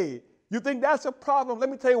 hey, you think that's a problem? Let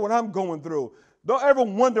me tell you what I'm going through. Don't ever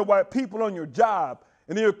wonder why people on your job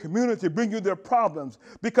and in your community bring you their problems,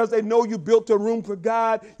 because they know you built a room for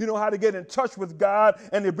God. You know how to get in touch with God,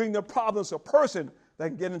 and they bring their problems to a person that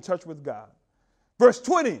can get in touch with God. Verse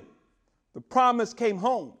 20, the promise came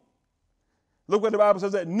home. Look what the Bible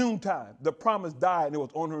says at noontime. The promise died, and it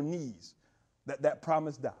was on her knees that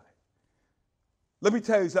promise died. Let me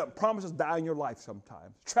tell you something. Promises die in your life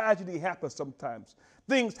sometimes. Tragedy happens sometimes.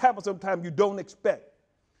 Things happen sometimes you don't expect.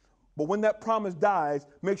 But when that promise dies,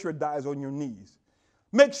 make sure it dies on your knees.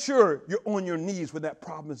 Make sure you're on your knees when that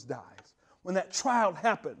promise dies. When that trial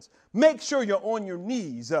happens, make sure you're on your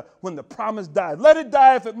knees when the promise dies. Let it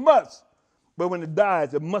die if it must. But when it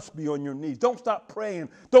dies, it must be on your knees. Don't stop praying.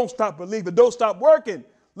 Don't stop believing. Don't stop working.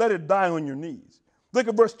 Let it die on your knees. Look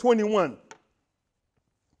at verse 21.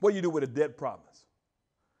 What do you do with a dead promise?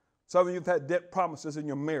 Some of you have had dead promises in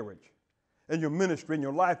your marriage, in your ministry, in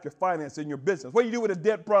your life, your finance, in your business. What do you do with a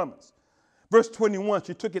dead promise? Verse 21,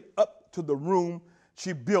 she took it up to the room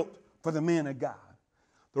she built for the man of God.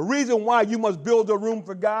 The reason why you must build a room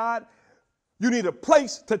for God, you need a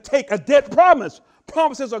place to take a dead promise.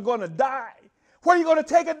 Promises are going to die. Where are you going to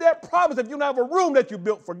take a dead promise if you don't have a room that you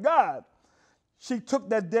built for God? She took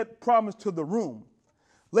that dead promise to the room,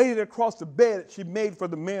 laid it across the bed that she made for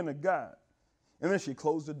the man of God, and then she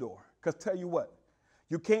closed the door. Because tell you what,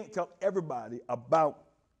 you can't tell everybody about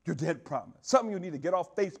your dead promise. Something you need to get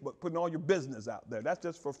off Facebook, putting all your business out there. That's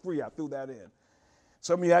just for free. I threw that in.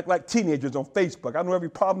 Some of you act like teenagers on Facebook. I know every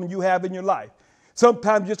problem you have in your life.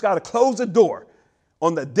 Sometimes you just got to close the door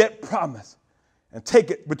on the dead promise and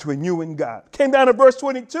take it between you and God. Came down to verse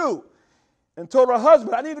 22 and told her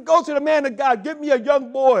husband, I need to go to the man of God. Give me a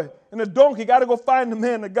young boy and a donkey. Got to go find the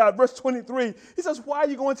man of God. Verse 23, he says, why are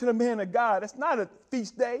you going to the man of God? It's not a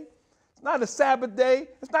feast day. It's not a Sabbath day.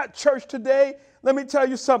 It's not church today. Let me tell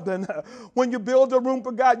you something. When you build a room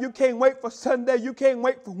for God, you can't wait for Sunday. You can't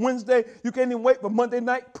wait for Wednesday. You can't even wait for Monday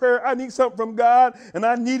night prayer. I need something from God, and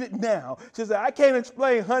I need it now. She said, I can't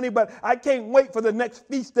explain, honey, but I can't wait for the next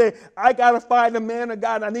feast day. I got to find the man of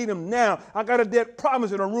God. I need him now. I got a dead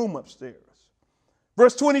promise in a room upstairs.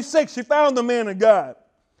 Verse 26, she found the man of God.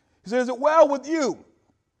 He says, is it well with you?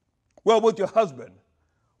 Well with your husband?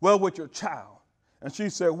 Well with your child? And she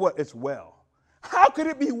said, what? It's well. How could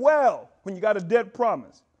it be well when you got a dead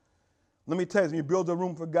promise? Let me tell you, when you build a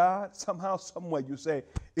room for God, somehow, some way you say,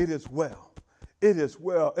 it is well. It is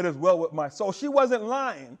well. It is well with my soul. She wasn't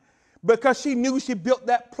lying because she knew she built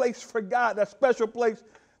that place for God, that special place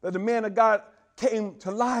that the man of God came to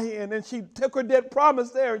lie in. And she took her dead promise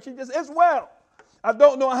there and she just, it's well. I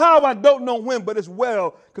don't know how, I don't know when, but it's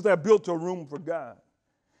well because I built a room for God.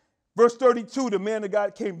 Verse 32, the man of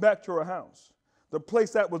God came back to her house. the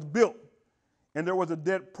place that was built, and there was a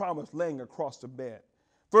dead promise laying across the bed.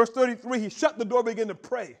 Verse 33, he shut the door, began to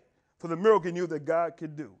pray for the miracle he knew that God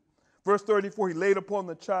could do. Verse 34, he laid upon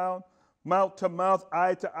the child, mouth to mouth,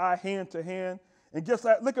 eye to eye, hand to hand. And just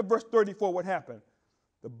like, look at verse 34, what happened?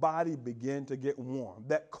 The body began to get warm.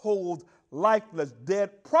 That cold, lifeless,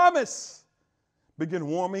 dead promise began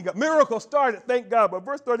warming up. Miracle started, thank God. But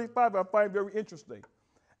verse 35 I find very interesting.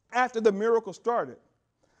 After the miracle started,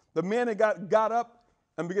 the man got up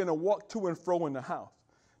and began to walk to and fro in the house.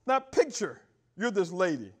 Now picture, you're this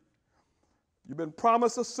lady. You've been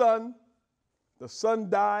promised a son. The son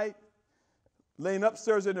died, laying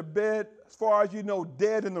upstairs in the bed, as far as you know,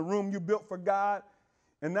 dead in the room you built for God.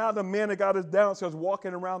 And now the man of God is downstairs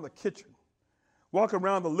walking around the kitchen, walking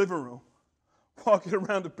around the living room, walking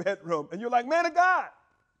around the bedroom. And you're like, man of God,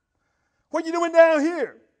 what are you doing down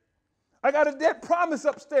here? I got a dead promise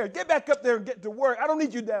upstairs. Get back up there and get to work. I don't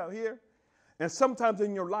need you down here. And sometimes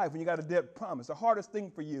in your life, when you got a dead promise, the hardest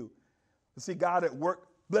thing for you to see God at work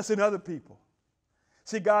blessing other people.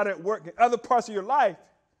 See God at work in other parts of your life.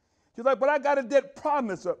 You're like, but I got a dead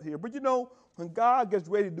promise up here. But you know, when God gets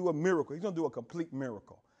ready to do a miracle, he's going to do a complete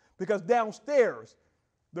miracle. Because downstairs,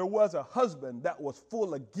 there was a husband that was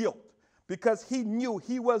full of guilt because he knew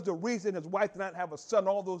he was the reason his wife did not have a son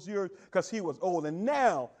all those years because he was old. And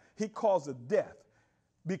now he caused a death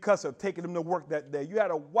because of taking him to work that day. You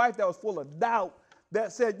had a wife that was full of doubt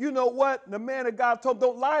that said, you know what? The man of God told him,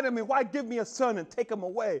 don't lie to me. Why give me a son and take him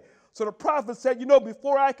away? So the prophet said, you know,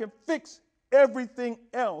 before I can fix everything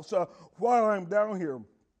else, while I'm down here,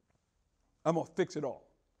 I'm going to fix it all.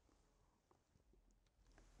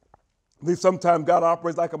 I believe sometimes God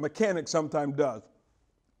operates like a mechanic sometimes does.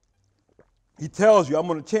 He tells you, I'm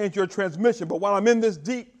going to change your transmission, but while I'm in this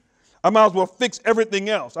deep, I might as well fix everything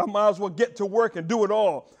else. I might as well get to work and do it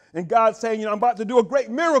all. And God's saying, you know, I'm about to do a great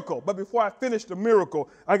miracle, but before I finish the miracle,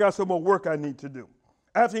 I got some more work I need to do.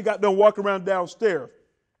 After he got done walking around downstairs,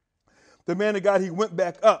 the man of God, he went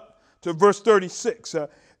back up to verse 36.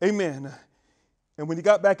 Amen. And when he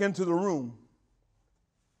got back into the room,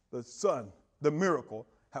 the son, the miracle,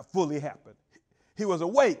 had fully happened. He was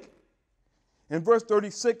awake. In verse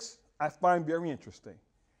 36, I find very interesting.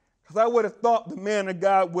 Because I would have thought the man of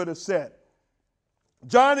God would have said,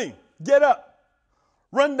 Johnny, get up.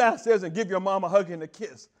 Run downstairs and give your mom a hug and a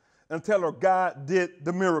kiss and tell her God did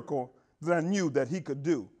the miracle that I knew that he could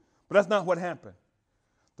do. But that's not what happened.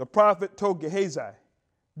 The prophet told Gehazi,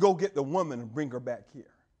 go get the woman and bring her back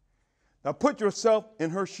here. Now put yourself in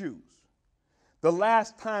her shoes. The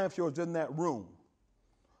last time she was in that room,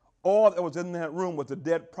 all that was in that room was a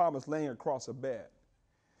dead promise laying across her bed.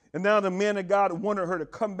 And now the man of God wanted her to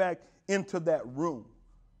come back into that room.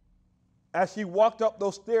 As she walked up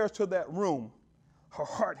those stairs to that room, her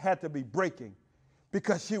heart had to be breaking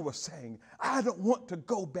because she was saying, I don't want to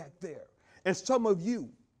go back there. And some of you,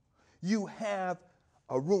 you have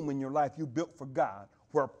a room in your life you built for God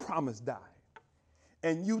where a promise died.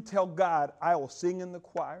 And you tell God, I will sing in the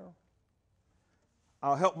choir.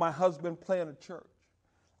 I'll help my husband play in a church.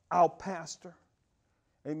 I'll pastor.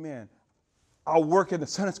 Amen. I'll work in the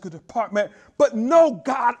Sunday school department. But no,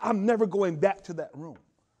 God, I'm never going back to that room.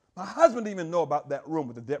 My husband didn't even know about that room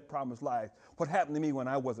with the dead promise life, what happened to me when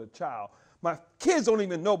I was a child. My kids don't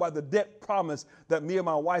even know about the dead promise that me and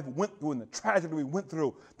my wife went through and the tragedy we went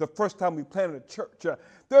through the first time we planted a church.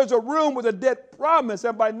 There's a room with a dead promise,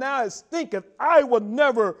 and by now it's thinking, I will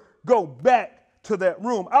never go back to that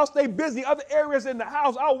room. I'll stay busy other areas in the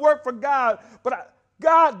house. I'll work for God, but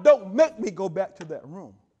God don't make me go back to that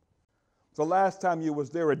room. The last time you was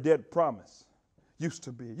there, a dead promise used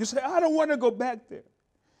to be. You say, I don't want to go back there.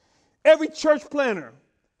 Every church planner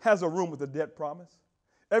has a room with a dead promise.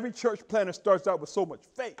 Every church planner starts out with so much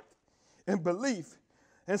faith and belief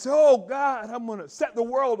and say, oh, God, I'm going to set the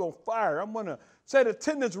world on fire. I'm going to set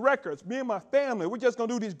attendance records. Me and my family, we're just going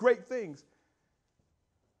to do these great things.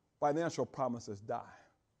 Financial promises die.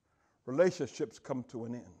 Relationships come to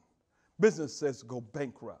an end. Businesses go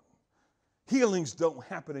bankrupt. Healings don't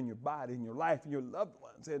happen in your body, in your life, in your loved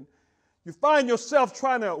ones. And you find yourself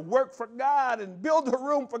trying to work for God and build a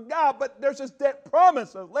room for God, but there's this dead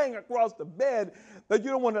promise laying across the bed that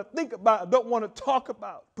you don't want to think about, don't want to talk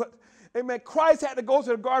about. But, amen, Christ had to go to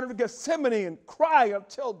the Garden of Gethsemane and cry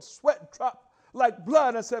until the sweat dropped like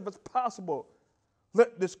blood and said, if it's possible,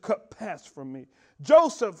 let this cup pass from me.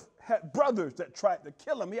 Joseph had brothers that tried to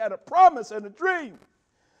kill him. He had a promise and a dream.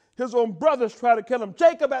 His own brothers tried to kill him.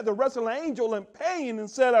 Jacob had to wrestle an angel in pain and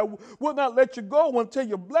said, I will not let you go until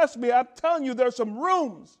you bless me. I'm telling you, there's some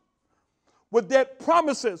rooms with dead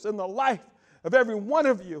promises in the life of every one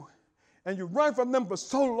of you. And you run from them for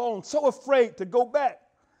so long, so afraid to go back.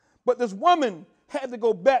 But this woman had to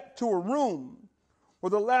go back to a room where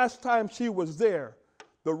the last time she was there,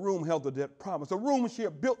 the room held a dead promise. A room she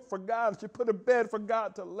had built for God. She put a bed for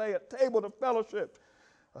God to lay, a table to fellowship,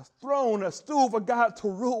 a throne, a stool for God to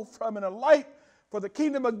rule from, and a light for the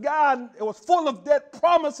kingdom of God. It was full of dead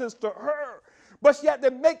promises to her. But she had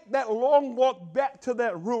to make that long walk back to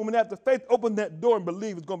that room and have the faith open that door and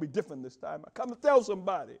believe it's going to be different this time. I come to tell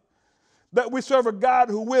somebody that we serve a God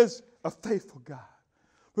who is a faithful God.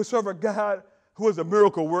 We serve a God who is a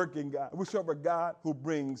miracle working God. We serve a God who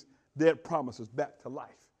brings dead promises back to life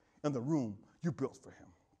in the room you built for him.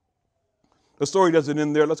 The story doesn't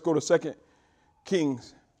end there. Let's go to 2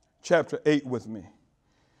 Kings chapter 8 with me.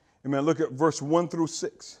 Amen. Look at verse 1 through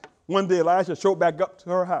 6. One day Elijah showed back up to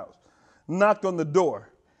her house, knocked on the door,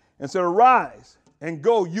 and said, "Arise and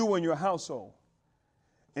go, you and your household,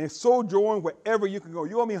 and sojourn wherever you can go."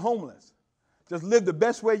 You're going to be homeless. Just live the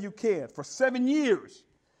best way you can. For 7 years,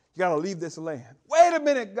 you got to leave this land. Wait a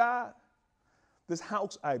minute, God. This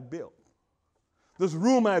house I built, this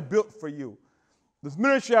room I built for you, this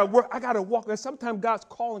ministry I work, I got to walk. And sometimes God's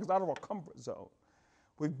calling us out of our comfort zone.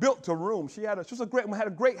 We built a room. She was a great woman, had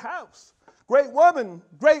a great house, great woman,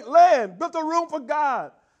 great land, built a room for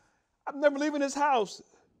God. I'm never leaving this house.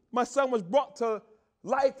 My son was brought to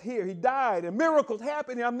life here. He died, and miracles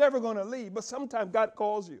happened here. I'm never going to leave. But sometimes God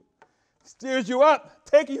calls you, steers you up,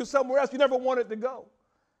 taking you somewhere else you never wanted to go.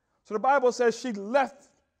 So the Bible says she left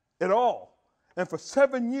it all. And for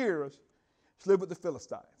 7 years, she lived with the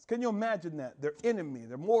Philistines. Can you imagine that? Their enemy,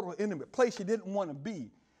 their mortal enemy, a place she didn't want to be.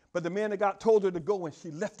 But the man of God told her to go, and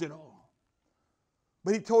she left it all.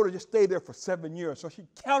 But he told her to stay there for 7 years. So she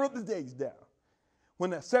counted the days down. When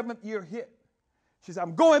that 7th year hit, she said,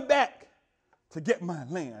 "I'm going back to get my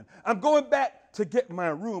land. I'm going back to get my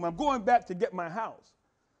room. I'm going back to get my house."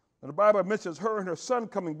 And the Bible mentions her and her son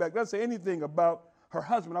coming back. It doesn't say anything about her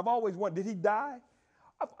husband. I've always wondered, did he die?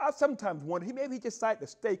 I sometimes wonder, maybe he decided to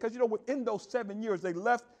stay. Because, within those 7 years, they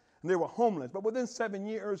left and they were homeless. But within 7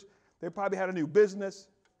 years, they probably had a new business,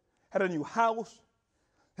 had a new house,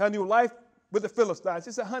 had a new life with the Philistines.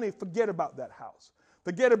 He said, "Honey, forget about that house.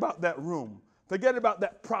 Forget about that room. Forget about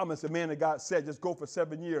that promise the man of God said, just go for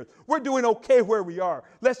 7 years. We're doing okay where we are.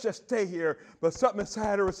 Let's just stay here." But something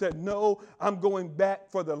inside her said, "No, I'm going back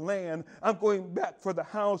for the land. I'm going back for the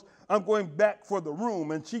house. I'm going back for the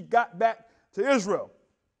room." And she got back to Israel.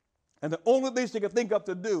 And the only thing she could think of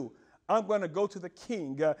to do, I'm going to go to the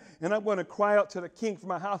king, and I'm going to cry out to the king for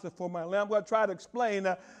my house and for my land. I'm going to try to explain,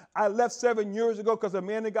 I left 7 years ago because the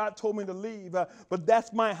man of God told me to leave, but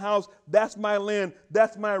that's my house, that's my land,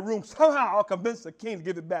 that's my room. Somehow I'll convince the king to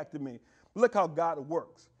give it back to me. Look how God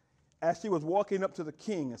works. As she was walking up to the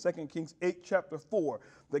king in 2 Kings 8, chapter 4,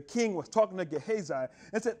 the king was talking to Gehazi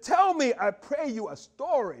and said, "Tell me, I pray you, a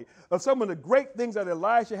story of some of the great things that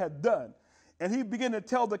Elijah had done." And he began to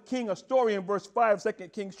tell the king a story in verse 5, 2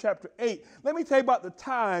 Kings chapter 8. Let me tell you about the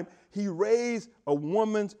time he raised a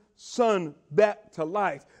woman's son back to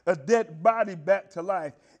life, a dead body back to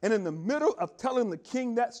life. And in the middle of telling the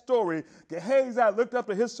king that story, Gehazi looked up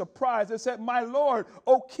to his surprise and said, "My lord,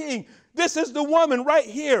 O king, this is the woman right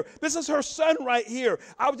here. This is her son right here.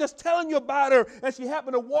 I was just telling you about her, and she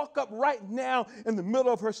happened to walk up right now in the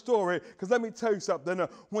middle of her story." Because let me tell you something.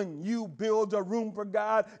 When you build a room for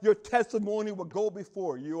God, your testimony will go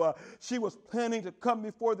before you. She was planning to come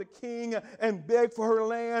before the king and beg for her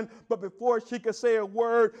land, but before she could say a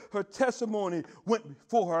word, her testimony went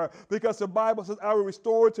before her. Because the Bible says, "I will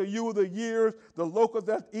restore to you the years, the locust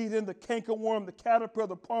that's eaten, the cankerworm, the caterpillar,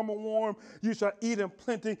 the palmer worm. You shall eat in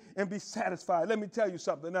plenty and be satisfied." Let me tell you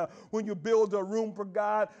something. When you build a room for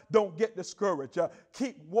God, don't get discouraged.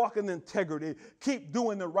 Keep walking in integrity. Keep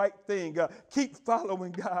doing the right thing. Keep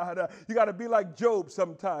following God. You got to be like Job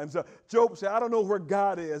sometimes. Job said, "I don't know where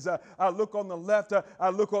God is. I look on the left. I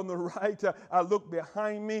look on the right. I look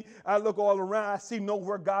behind me. I look all around. I see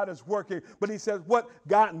nowhere God is working." But he says, "What?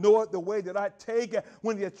 God knoweth the way that I take.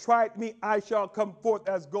 When he has tried me, I shall come forth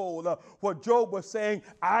as gold." What Job was saying,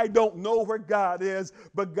 I don't know where God is,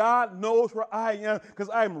 but God knows where I am, because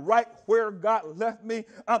I am right where God left me.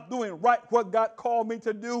 I'm doing right what God called me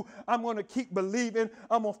to do. I'm going to keep believing.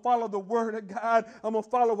 I'm going to follow the word of God. I'm going to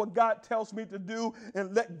follow what God tells me to do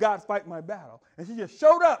and let God fight my battle. And she just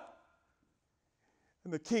showed up.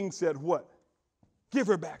 And the king said, "What? Give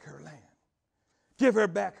her back her land. Give her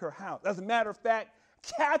back her house. As a matter of fact,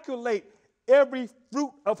 calculate every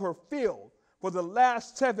fruit of her field, for the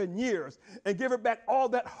last 7 years and give it back all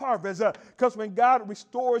that harvest. Because when God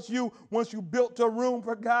restores you, once you built a room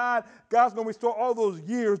for God, God's going to restore all those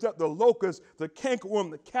years that the locust, the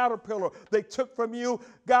cankerworm, the caterpillar, they took from you.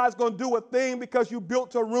 God's going to do a thing because you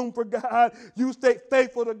built a room for God. You stay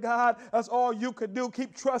faithful to God. That's all you can do.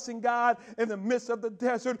 Keep trusting God in the midst of the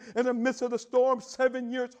desert, in the midst of the storm.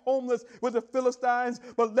 7 years homeless with the Philistines,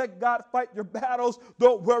 but let God fight your battles.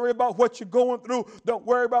 Don't worry about what you're going through. Don't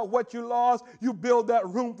worry about what you lost. You build that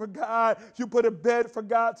room for God. You put a bed for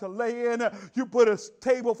God to lay in. You put a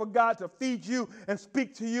table for God to feed you and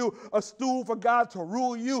speak to you. A stool for God to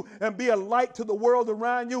rule you and be a light to the world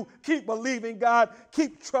around you. Keep believing God.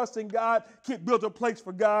 Keep trusting God. Keep building a place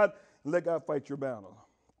for God. And let God fight your battle.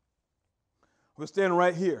 We're standing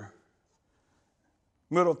right here,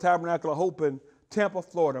 middle of Tabernacle of Hope in Tampa,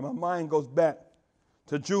 Florida. My mind goes back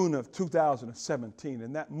to June of 2017.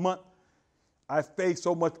 In that month, I faced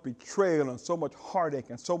so much betrayal and so much heartache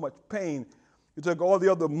and so much pain. You took all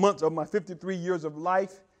the other months of my 53 years of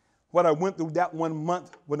life. What I went through that 1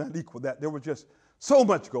 month would not equal that. There was just so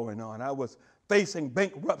much going on. I was facing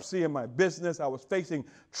bankruptcy in my business. I was facing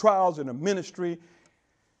trials in the ministry.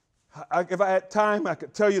 If I had time, I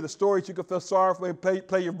could tell you the stories. You could feel sorry for me,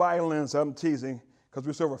 play your violins. I'm teasing because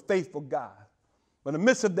we serve a faithful God. But in the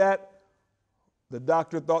midst of that, the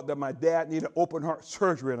doctor thought that my dad needed open heart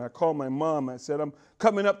surgery, and I called my mom. I said, I'm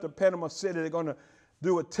coming up to Panama City. They're going to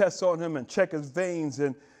do a test on him and check his veins.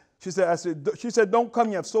 And she said, don't come.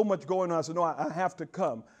 You have so much going on. I said, no, I have to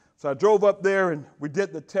come. So I drove up there, and we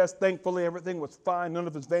did the test. Thankfully, everything was fine. None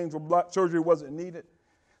of his veins were blocked. Surgery wasn't needed.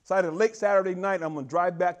 Decided late Saturday night, I'm going to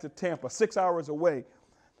drive back to Tampa, 6 hours away,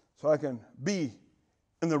 so I can be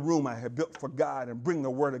in the room I had built for God and bring the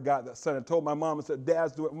word of God that Sunday. I told my mom, I said,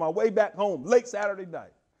 Dad's doing it. On my way back home, late Saturday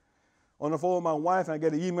night, on the phone with my wife, and I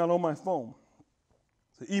get an email on my phone.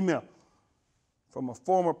 It's an email from a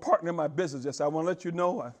former partner in my business. Yes, I want to let you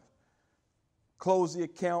know I closed the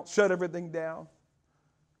account, shut everything down,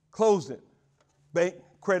 closed it. Bank,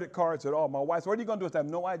 credit cards, at all. My wife said, what are you going to do with that? I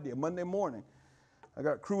have no idea. Monday morning, I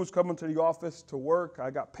got crews coming to the office to work.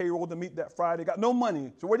 I got payroll to meet that Friday. Got no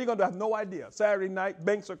money. So what are you going to do? I have no idea. Saturday night,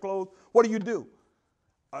 banks are closed. What do you do?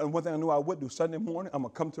 And one thing I knew I would do, Sunday morning, I'm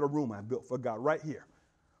going to come to the room I built for God right here.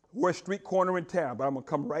 We're a street corner in town, but I'm going to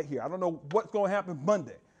come right here. I don't know what's going to happen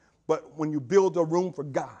Monday, but when you build a room for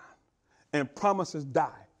God and promises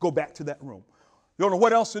die, go back to that room. You don't know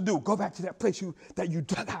what else to do. Go back to that place that you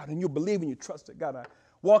dug out and you believe and you trusted God. I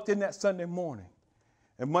walked in that Sunday morning,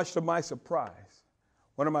 and much to my surprise,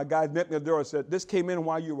 one of my guys met me at the door and said, this came in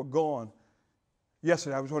while you were gone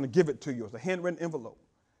yesterday. I was going to give it to you. It was a handwritten envelope.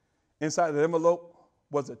 Inside the envelope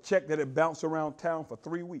was a check that had bounced around town for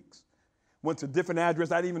 3 weeks. Went to different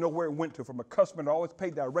addresses. I didn't even know where it went to, from a customer that always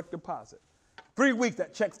paid direct deposit. 3 weeks,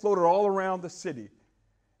 that check floated all around the city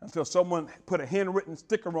until someone put a handwritten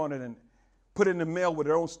sticker on it and put it in the mail with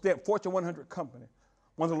their own stamp. Fortune 100 company.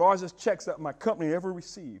 One of the largest checks that my company ever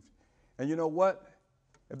received. And you know what?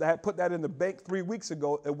 If I had put that in the bank 3 weeks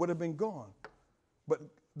ago, it would have been gone. But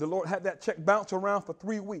the Lord had that check bounce around for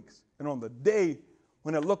 3 weeks. And on the day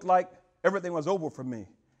when it looked like everything was over for me,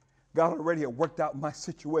 God already had worked out my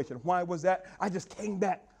situation. Why was that? I just came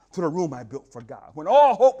back to the room I built for God. When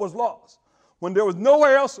all hope was lost, when there was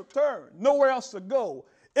nowhere else to turn, nowhere else to go,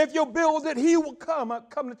 if you build it, he will come. I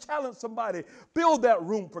come to challenge somebody. Build that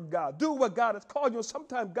room for God. Do what God has called you.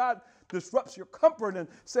 Sometimes God disrupts your comfort and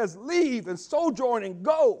says, leave and sojourn and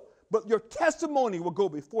go. But your testimony will go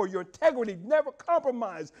before your integrity. Never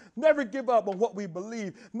compromise. Never give up on what we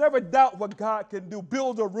believe. Never doubt what God can do.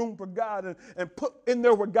 Build a room for God and put in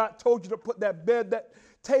there where God told you to put that bed, that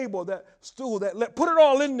table, that stool, put it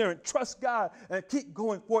all in there and trust God and keep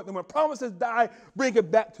going forth. And when promises die, bring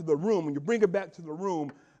it back to the room. When you bring it back to the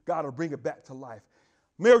room, God will bring it back to life.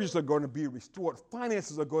 Marriages are going to be restored.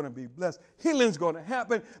 Finances are going to be blessed. Healing's going to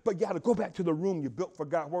happen. But you got to go back to the room you built for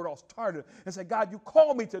God, where it all started, and say, God, you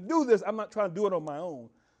called me to do this. I'm not trying to do it on my own.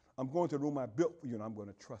 I'm going to the room I built for you, and I'm going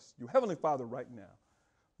to trust you. Heavenly Father, right now,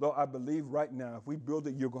 Lord, I believe right now, if we build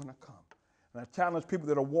it, you're going to come. And I challenge people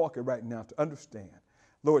that are walking right now to understand,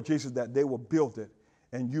 Lord Jesus, that they will build it,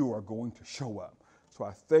 and you are going to show up. So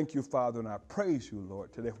I thank you, Father, and I praise you,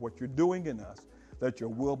 Lord, today for what you're doing in us. Let your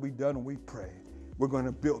will be done, and we pray. We're going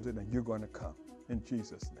to build it, and you're going to come. In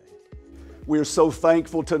Jesus' name. We are so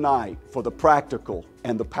thankful tonight for the practical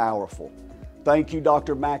and the powerful. Thank you,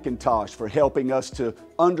 Dr. McIntosh, for helping us to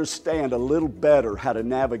understand a little better how to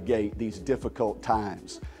navigate these difficult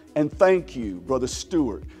times. And thank you, Brother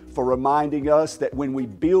Stewart, for reminding us that when we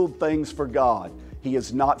build things for God, He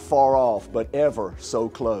is not far off, but ever so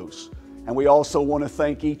close. And we also want to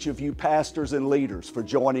thank each of you pastors and leaders for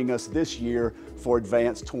joining us this year for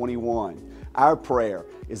Advance 21. Our prayer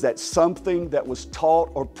is that something that was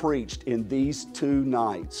taught or preached in these 2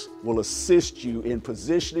 nights will assist you in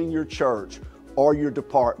positioning your church or your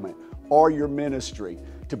department or your ministry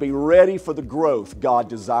to be ready for the growth God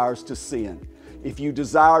desires to send. If you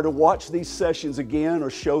desire to watch these sessions again or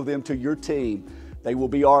show them to your team, they will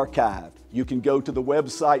be archived. You can go to the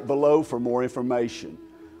website below for more information.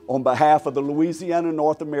 On behalf of the Louisiana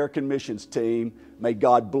North American Missions Team, may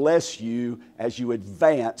God bless you as you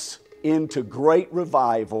advance into great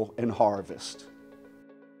revival and harvest.